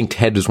TED. I think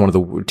TED and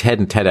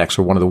TEDx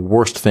are one of the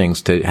worst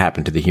things to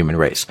happen to the human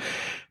race,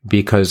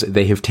 because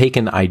they have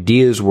taken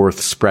ideas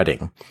worth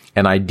spreading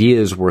and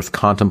ideas worth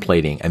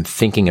contemplating and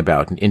thinking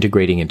about and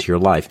integrating into your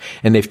life,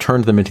 and they've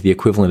turned them into the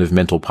equivalent of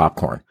mental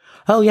popcorn.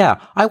 Oh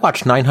yeah, I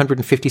watched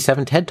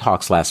 957 TED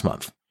Talks last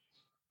month.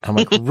 I'm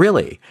like,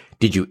 really?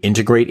 Did you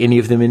integrate any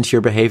of them into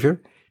your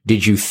behavior?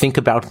 Did you think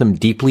about them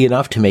deeply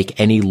enough to make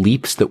any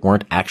leaps that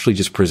weren't actually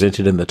just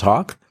presented in the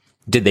talk?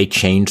 Did they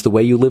change the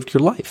way you lived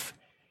your life?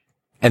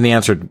 And the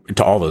answer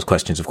to all those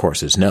questions, of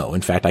course, is no.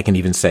 In fact, I can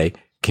even say,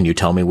 can you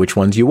tell me which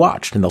ones you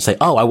watched? And they'll say,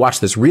 oh, I watched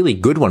this really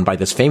good one by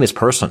this famous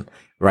person.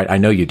 Right? I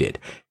know you did.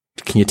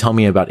 Can you tell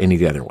me about any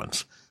of the other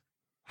ones?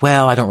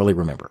 Well, I don't really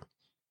remember.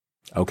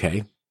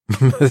 Okay.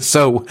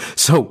 So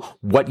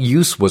what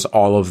use was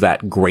all of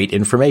that great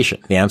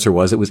information? The answer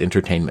was it was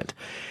entertainment.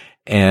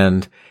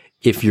 And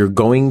if you're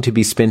going to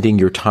be spending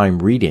your time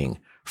reading,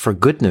 for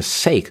goodness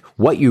sake,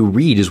 what you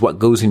read is what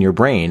goes in your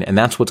brain, and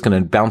that's what's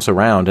going to bounce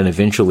around and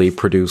eventually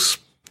produce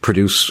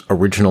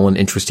original and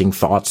interesting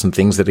thoughts and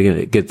things that's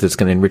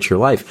going to enrich your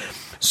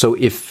life. So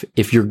if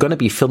you're going to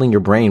be filling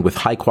your brain with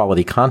high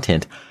quality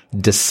content,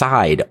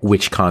 decide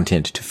which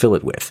content to fill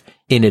it with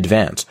in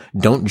advance.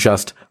 Don't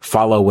just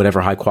follow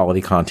whatever high quality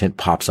content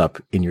pops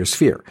up in your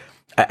sphere.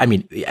 I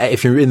mean,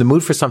 if you're in the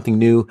mood for something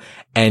new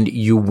and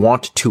you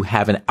want to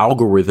have an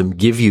algorithm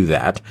give you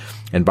that,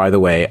 and by the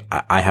way,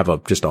 I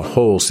have just a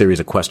whole series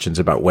of questions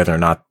about whether or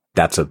not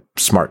that's a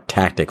smart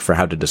tactic for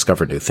how to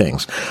discover new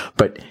things.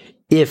 But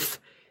if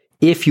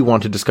you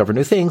want to discover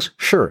new things,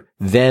 sure,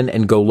 then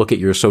and go look at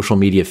your social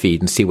media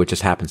feed and see what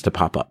just happens to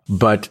pop up.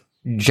 But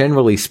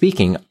generally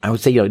speaking, I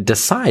would say,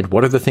 decide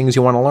what are the things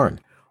you want to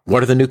learn.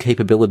 What are the new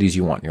capabilities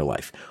you want in your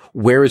life?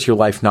 Where is your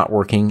life not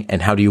working,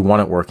 and how do you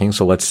want it working?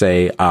 So let's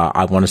say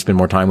I want to spend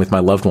more time with my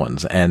loved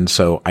ones, and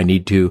so I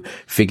need to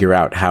figure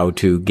out how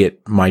to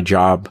get my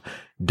job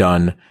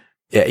done,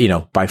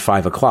 by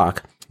 5:00.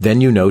 Then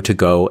to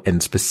go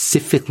and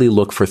specifically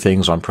look for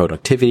things on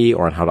productivity,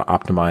 or on how to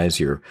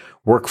optimize your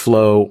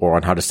workflow, or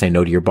on how to say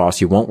no to your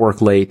boss you won't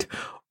work late,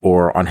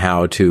 or on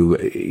how to,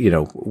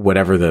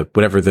 whatever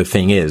the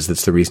thing is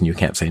that's the reason you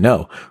can't say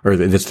no, or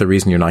that's the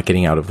reason you're not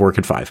getting out of work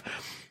at 5.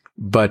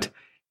 But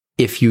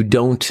if you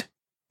don't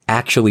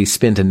actually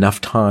spend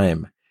enough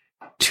time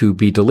to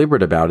be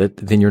deliberate about it,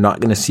 then you're not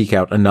going to seek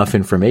out enough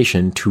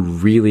information to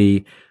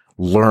really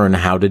learn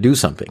how to do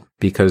something.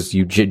 Because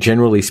you,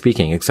 generally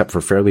speaking, except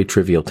for fairly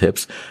trivial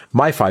tips,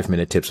 my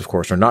 5-minute tips, of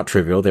course, are not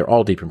trivial. They're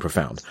all deep and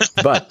profound.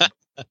 But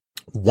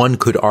one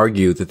could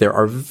argue that there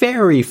are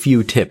very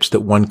few tips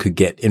that one could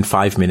get in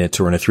 5 minutes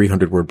or in a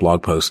 300-word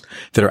blog post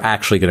that are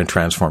actually going to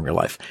transform your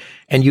life.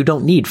 And you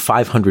don't need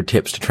 500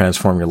 tips to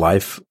transform your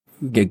life.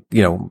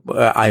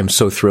 I am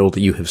so thrilled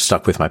that you have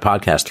stuck with my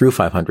podcast through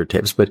 500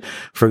 tips, but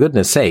for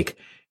goodness sake,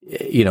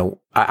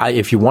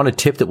 if you want a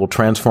tip that will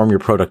transform your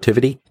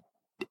productivity,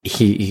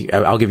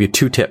 I'll give you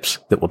 2 tips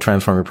that will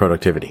transform your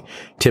productivity.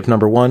 Tip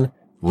number 1,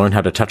 learn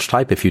how to touch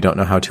type if you don't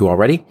know how to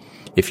already.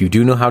 If you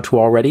do know how to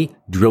already,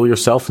 drill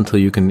yourself until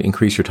you can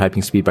increase your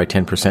typing speed by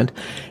 10%.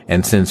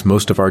 And since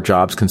most of our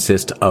jobs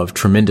consist of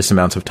tremendous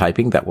amounts of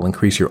typing, that will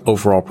increase your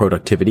overall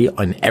productivity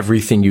on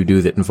everything you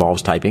do that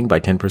involves typing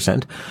by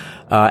 10%.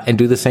 And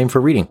do the same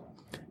for reading.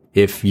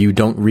 If you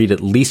don't read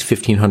at least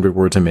 1,500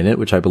 words a minute,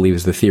 which I believe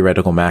is the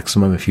theoretical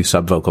maximum if you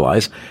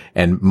subvocalize,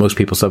 and most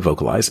people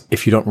subvocalize,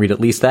 if you don't read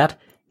at least that,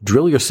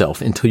 drill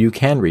yourself until you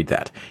can read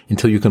that,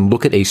 until you can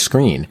look at a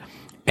screen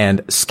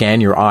and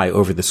scan your eye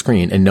over the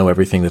screen and know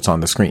everything that's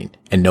on the screen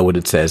and know what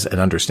it says and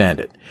understand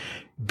it.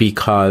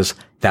 Because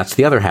that's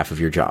the other half of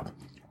your job.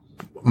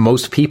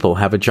 Most people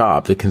have a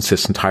job that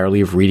consists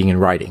entirely of reading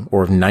and writing,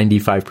 or of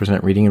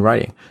 95% reading and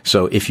writing.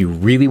 So if you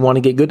really want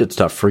to get good at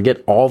stuff,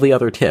 forget all the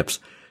other tips.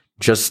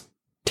 Just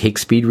take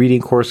speed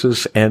reading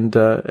courses and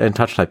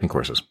touch typing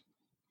courses.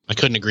 I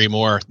couldn't agree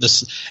more.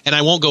 And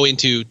I won't go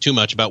into too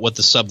much about what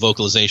the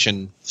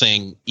subvocalization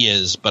thing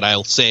is, but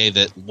I'll say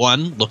that,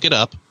 one, look it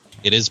up.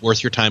 It is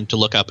worth your time to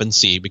look up and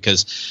see,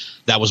 because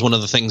that was one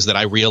of the things that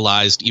I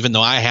realized, even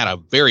though I had a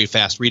very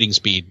fast reading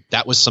speed,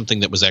 that was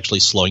something that was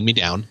actually slowing me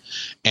down.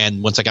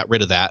 And once I got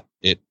rid of that,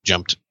 it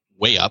jumped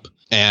way up.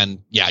 And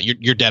yeah,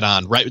 you're dead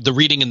on, right? The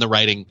reading and the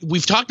writing.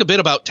 We've talked a bit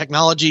about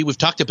technology. We've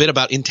talked a bit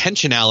about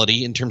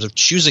intentionality in terms of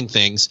choosing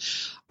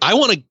things. I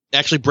want to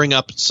actually bring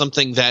up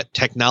something that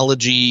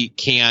technology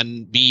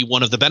can be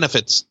one of the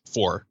benefits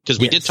for, because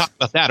we did talk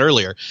about that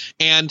earlier.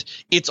 And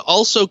it's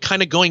also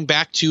kind of going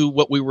back to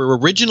what we were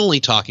originally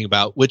talking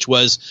about, which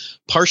was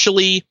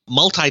partially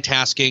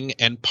multitasking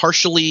and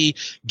partially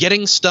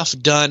getting stuff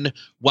done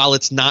while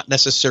it's not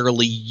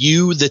necessarily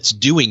you that's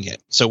doing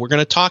it. So we're going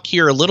to talk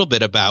here a little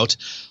bit about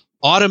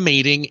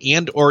automating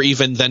and or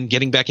even then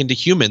getting back into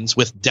humans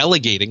with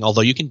delegating,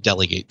 although you can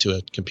delegate to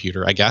a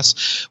computer, I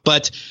guess.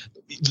 But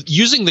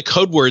using the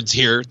code words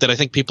here that I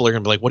think people are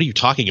going to be like, what are you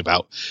talking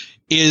about?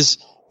 Is,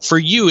 for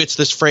you, it's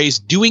this phrase,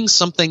 doing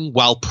something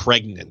while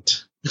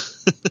pregnant.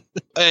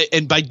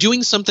 And by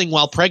doing something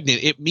while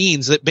pregnant, it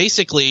means that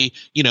basically,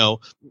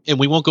 and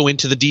we won't go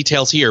into the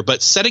details here,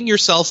 but setting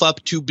yourself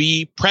up to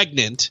be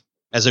pregnant,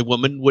 as a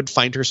woman would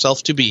find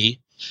herself to be,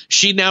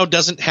 she now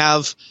doesn't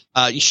have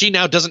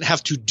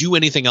to do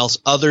anything else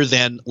other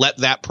than let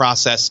that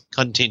process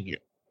continue.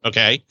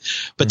 Okay.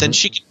 But then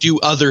she can do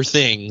other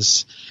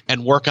things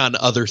and work on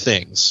other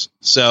things.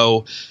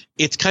 So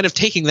it's kind of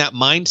taking that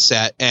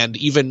mindset. And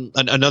even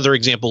another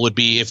example would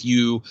be if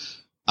you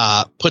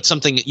put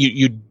something,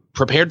 you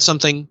prepared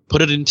something,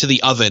 put it into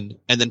the oven,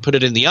 and then put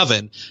it in the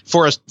oven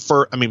for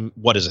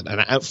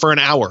an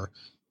hour.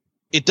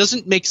 It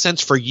doesn't make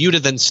sense for you to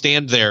then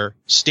stand there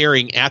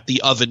staring at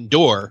the oven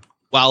door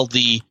while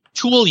the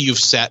tool you've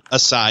set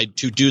aside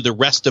to do the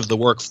rest of the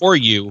work for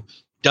you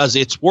does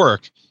its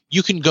work.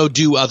 You can go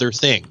do other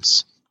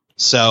things.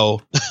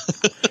 So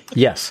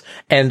yes.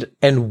 And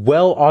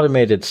well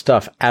automated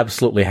stuff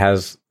absolutely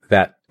has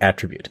that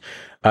attribute.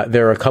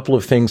 There are a couple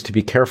of things to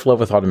be careful of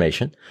with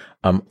automation.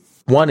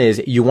 One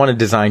is you want to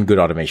design good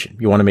automation.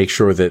 You want to make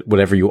sure that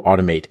whatever you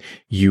automate,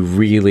 you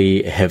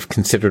really have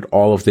considered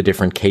all of the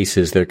different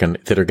cases that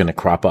are going to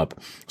crop up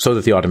so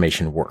that the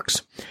automation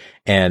works.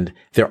 And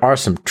there are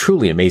some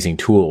truly amazing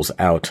tools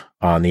out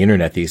on the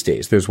internet these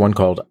days. There's one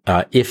called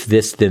If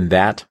This Then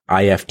That,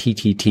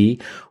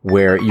 IFTTT,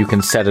 where you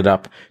can set it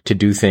up to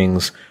do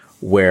things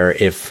where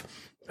if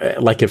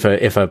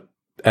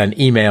an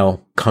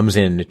email comes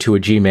in to a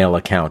Gmail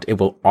account, it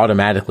will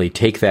automatically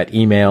take that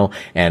email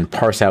and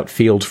parse out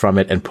fields from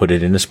it and put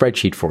it in a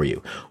spreadsheet for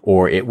you.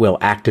 Or it will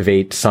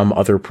activate some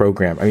other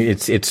program. I mean,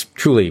 it's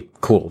truly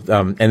cool.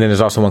 And then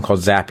there's also one called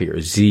Zapier,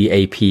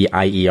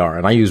 Zapier.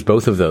 And I use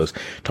both of those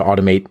to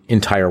automate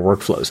entire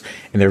workflows.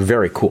 And they're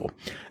very cool.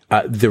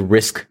 The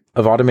risk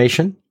of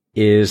automation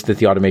is that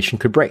the automation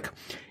could break.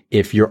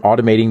 If you're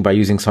automating by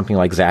using something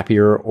like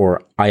Zapier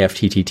or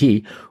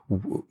IFTTT,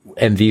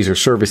 and these are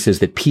services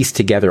that piece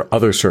together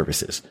other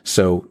services.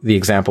 So the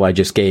example I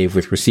just gave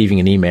with receiving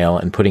an email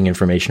and putting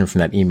information from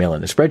that email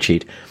in a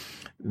spreadsheet,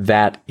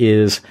 that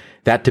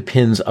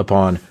depends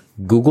upon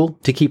Google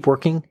to keep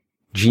working,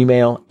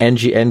 Gmail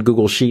and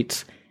Google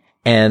Sheets,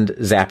 and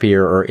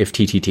Zapier or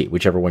IFTTT,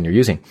 whichever one you're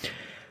using.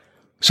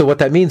 So what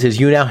that means is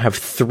you now have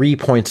 3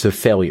 points of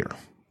failure.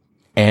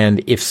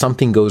 And if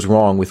something goes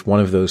wrong with one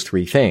of those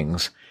 3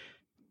 things,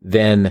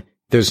 then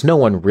there's no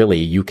one really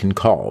you can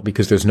call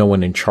because there's no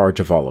one in charge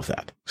of all of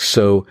that.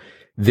 So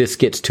this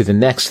gets to the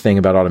next thing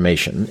about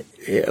automation,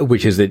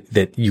 which is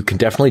that you can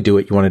definitely do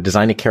it. You want to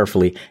design it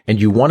carefully,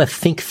 and you want to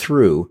think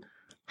through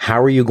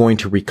how are you going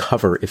to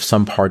recover if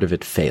some part of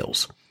it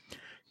fails?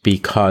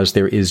 Because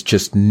there is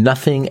just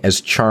nothing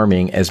as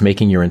charming as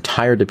making your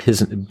entire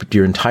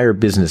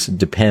business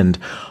depend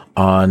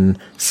on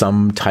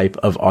some type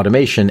of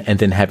automation and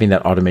then having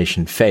that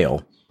automation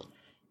fail,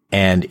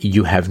 and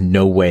you have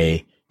no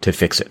way to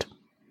fix it,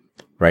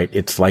 right?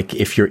 It's like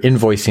if your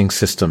invoicing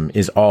system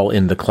is all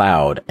in the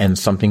cloud and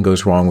something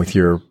goes wrong with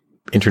your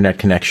internet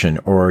connection,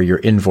 or your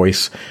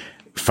invoice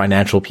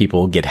financial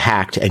people get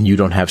hacked and you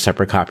don't have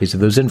separate copies of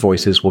those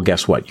invoices, well,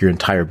 guess what? Your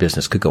entire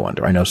business could go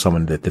under. I know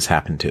someone that this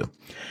happened to.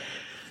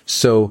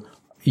 So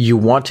you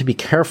want to be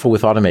careful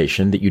with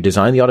automation, that you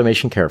design the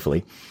automation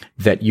carefully,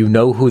 that you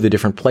know who the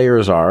different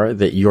players are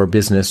that your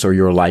business or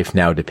your life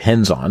now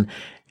depends on,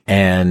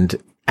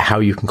 and how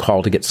you can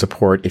call to get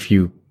support if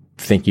you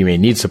think you may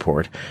need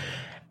support.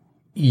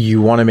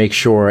 You want to make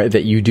sure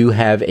that you do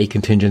have a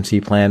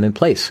contingency plan in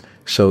place.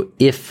 So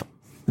if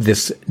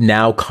this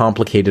now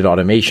complicated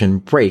automation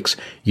breaks,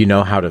 you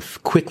know how to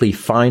quickly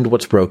find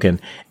what's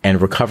broken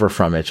and recover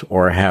from it,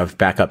 or have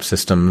backup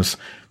systems.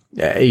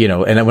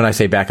 And when I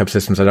say backup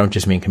systems, I don't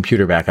just mean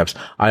computer backups.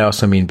 I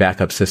also mean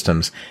backup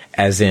systems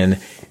as in,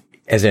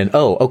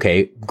 oh,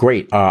 okay,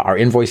 great. Our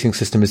invoicing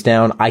system is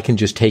down. I can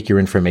just take your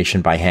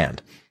information by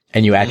hand.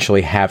 And you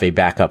actually have a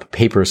backup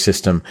paper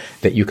system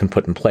that you can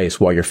put in place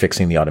while you're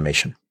fixing the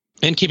automation.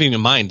 And keeping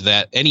in mind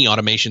that any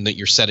automation that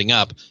you're setting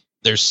up,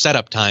 there's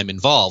setup time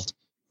involved,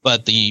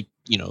 but the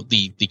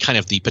kind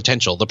of the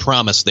potential, the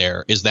promise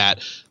there is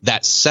that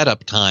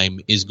setup time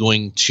is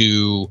going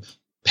to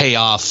pay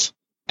off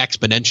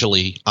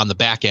exponentially on the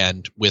back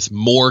end, with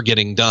more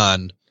getting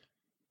done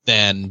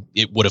than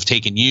it would have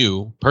taken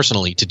you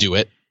personally to do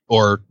it,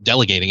 or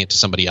delegating it to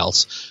somebody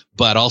else,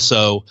 but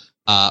also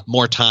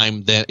more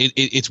time than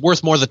it's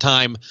worth more the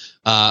time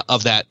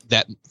of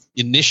that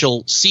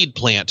initial seed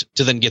plant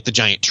to then get the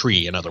giant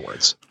tree, in other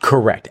words.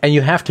 Correct. And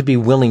you have to be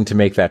willing to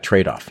make that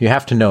trade-off. You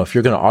have to know if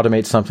you're going to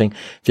automate something,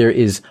 there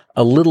is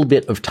a little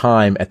bit of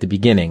time at the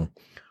beginning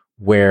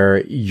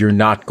where you're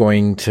not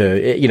going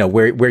to,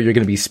 where you're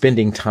going to be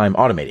spending time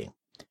automating.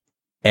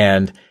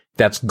 And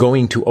that's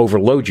going to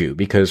overload you,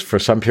 because for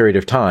some period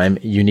of time,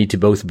 you need to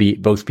both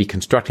be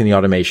constructing the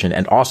automation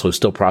and also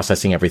still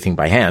processing everything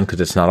by hand,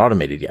 because it's not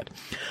automated yet.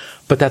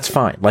 But that's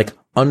fine. Like,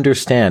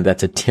 understand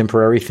that's a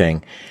temporary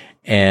thing.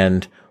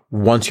 And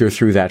once you're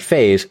through that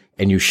phase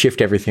and you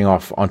shift everything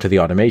off onto the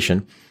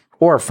automation,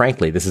 or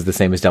frankly, this is the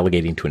same as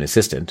delegating to an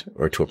assistant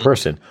or to a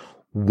person.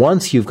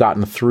 Once you've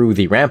gotten through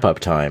the ramp up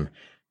time,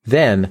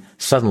 then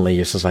suddenly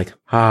you're just like,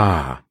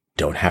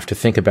 don't have to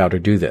think about or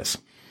do this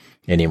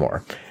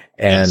anymore.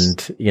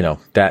 And, yes.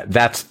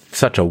 That's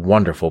such a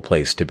wonderful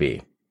place to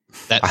be.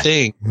 That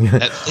thing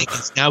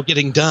is now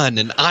getting done,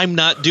 and I'm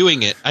not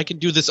doing it. I can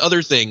do this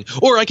other thing,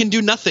 or I can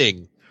do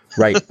nothing.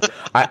 Right.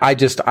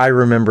 I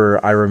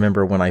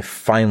remember when I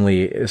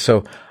finally,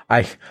 so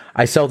I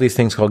sell these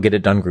things called Get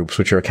It Done groups,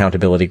 which are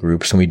accountability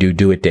groups, and we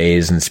do it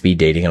days and speed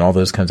dating and all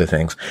those kinds of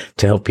things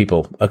to help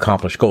people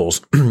accomplish goals.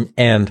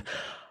 And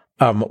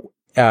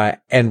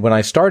when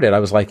I started, I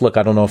was like, look,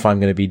 I don't know if I'm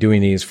going to be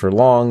doing these for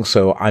long,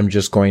 so I'm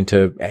just going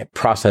to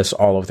process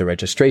all of the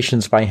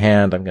registrations by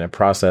hand. I'm going to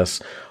process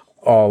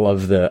all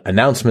of the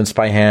announcements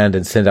by hand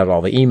and send out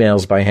all the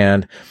emails by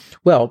hand.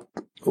 Well,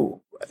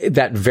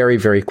 that very,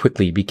 very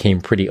quickly became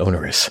pretty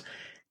onerous.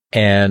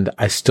 And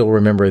I still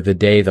remember the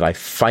day that I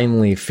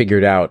finally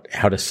figured out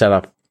how to set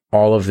up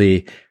all of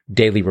the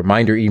daily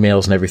reminder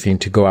emails and everything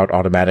to go out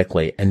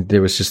automatically. And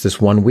there was just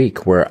this 1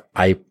 week where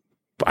I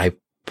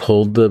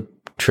pulled the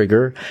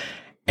trigger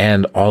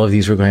and all of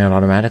these were going out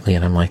automatically.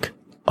 And I'm like,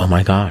 oh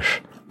my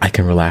gosh, I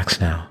can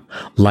relax now.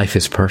 Life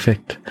is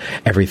perfect.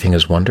 Everything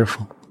is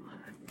wonderful.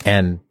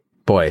 And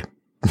boy,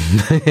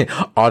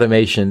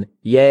 automation,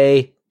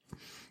 yay.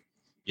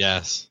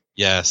 Yes.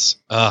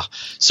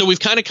 So we've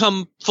kind of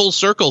come full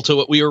circle to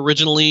what we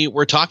originally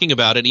were talking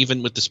about, and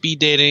even with the speed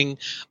dating,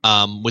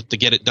 with the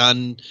Get It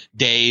Done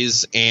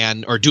days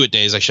or Do It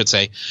days, I should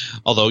say.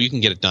 Although you can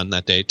get it done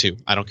that day too.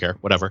 I don't care,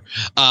 whatever.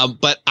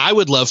 But I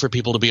would love for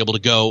people to be able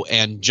to go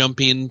and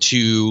jump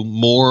into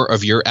more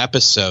of your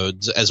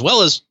episodes, as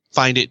well as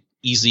find it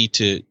easy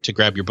to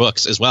grab your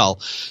books as well.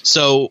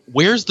 So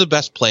where's the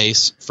best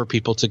place for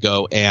people to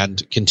go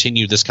and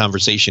continue this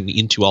conversation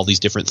into all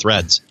these different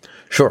threads?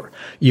 Sure.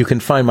 You can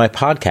find my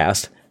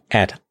podcast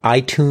at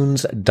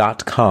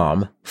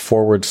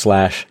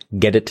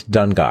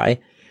itunes.com/getitdoneguy.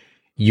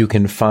 You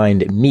can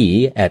find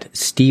me at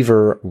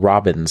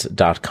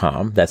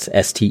steverrobbins.com. That's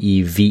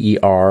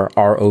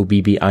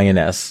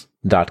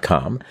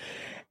STEVERROBBINS.com.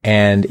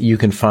 And you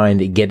can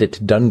find Get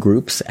It Done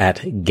groups at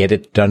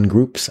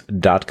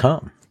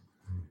getitdonegroups.com.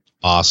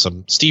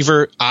 Awesome.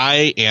 Stever,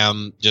 I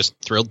am just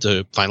thrilled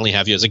to finally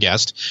have you as a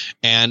guest,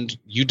 and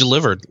you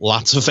delivered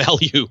lots of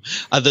value.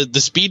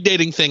 The speed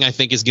dating thing, I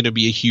think, is going to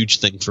be a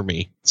huge thing for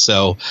me.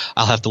 So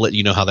I'll have to let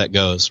you know how that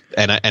goes.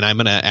 And I'm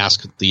going to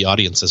ask the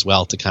audience as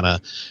well to kind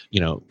of,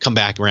 come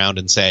back around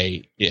and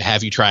say,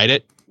 have you tried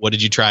it? What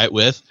did you try it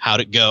with?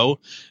 How'd it go?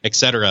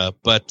 Etc.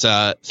 But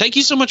thank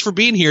you so much for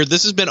being here.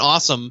 This has been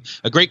awesome.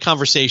 A great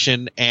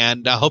conversation,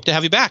 and I hope to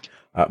have you back.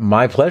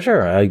 My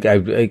pleasure. I'm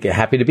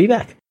happy to be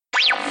back.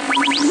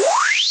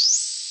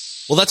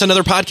 Well, that's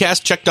another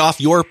podcast checked off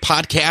your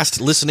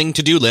podcast listening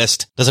to-do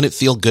list. Doesn't it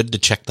feel good to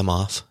check them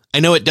off? I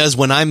know it does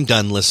when I'm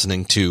done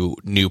listening to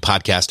new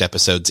podcast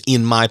episodes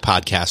in my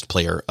podcast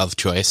player of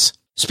choice.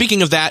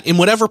 Speaking of that, in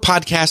whatever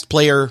podcast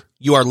player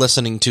you are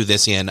listening to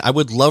this in, I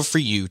would love for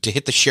you to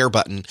hit the share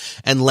button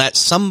and let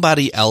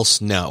somebody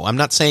else know. I'm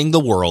not saying the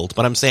world,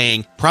 but I'm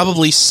saying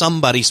probably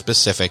somebody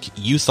specific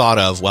you thought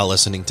of while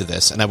listening to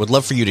this. And I would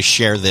love for you to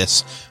share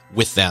this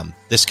with them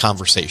this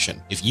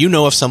conversation. If you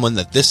know of someone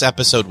that this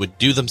episode would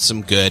do them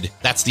some good,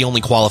 that's the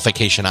only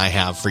qualification I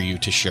have for you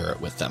to share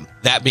it with them.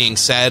 That being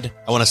said,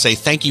 I want to say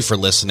thank you for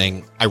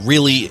listening. I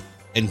really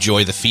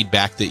enjoy the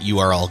feedback that you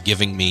are all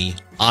giving me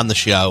on the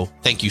show.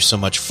 Thank you so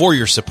much for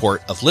your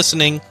support of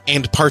listening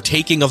and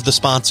partaking of the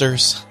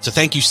sponsors. So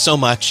thank you so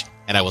much,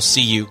 and I will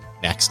see you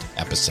next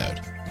episode.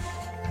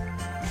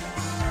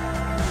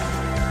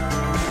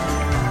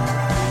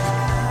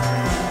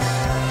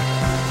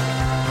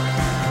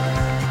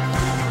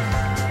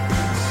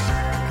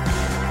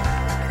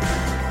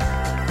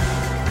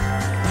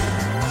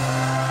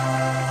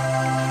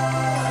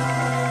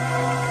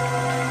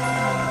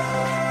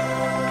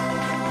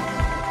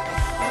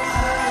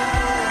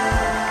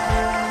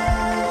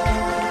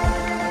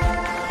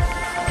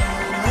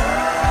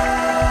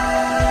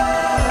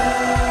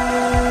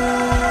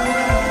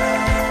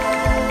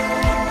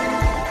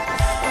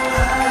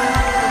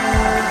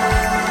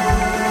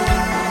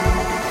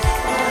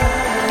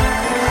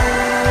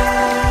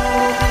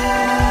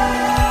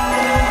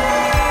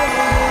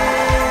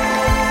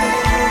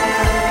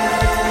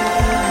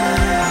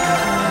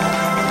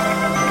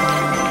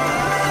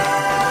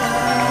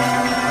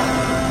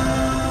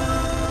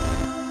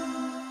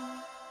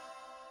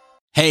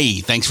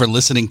 Hey, thanks for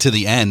listening to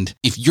the end.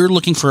 If you're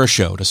looking for a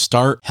show to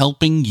start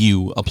helping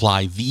you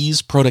apply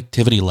these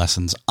productivity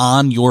lessons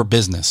on your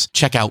business,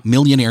 check out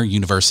Millionaire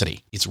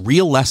University. It's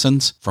real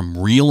lessons from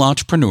real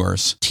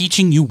entrepreneurs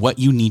teaching you what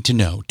you need to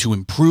know to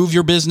improve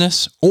your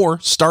business or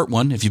start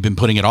one if you've been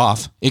putting it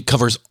off. It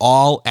covers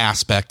all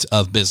aspects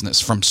of business,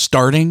 from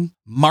starting,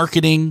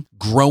 marketing,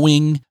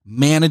 growing,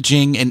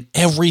 managing, and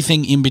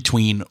everything in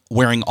between,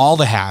 wearing all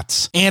the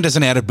hats. And as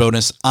an added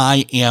bonus,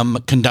 I am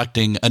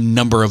conducting a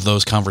number of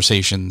those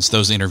conversations,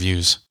 those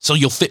interviews, so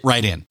you'll fit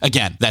right in.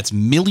 Again, that's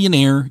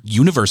Millionaire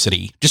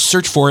University. Just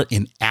search for it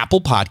in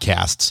Apple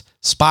Podcasts,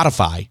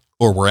 Spotify,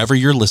 or wherever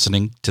you're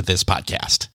listening to this podcast.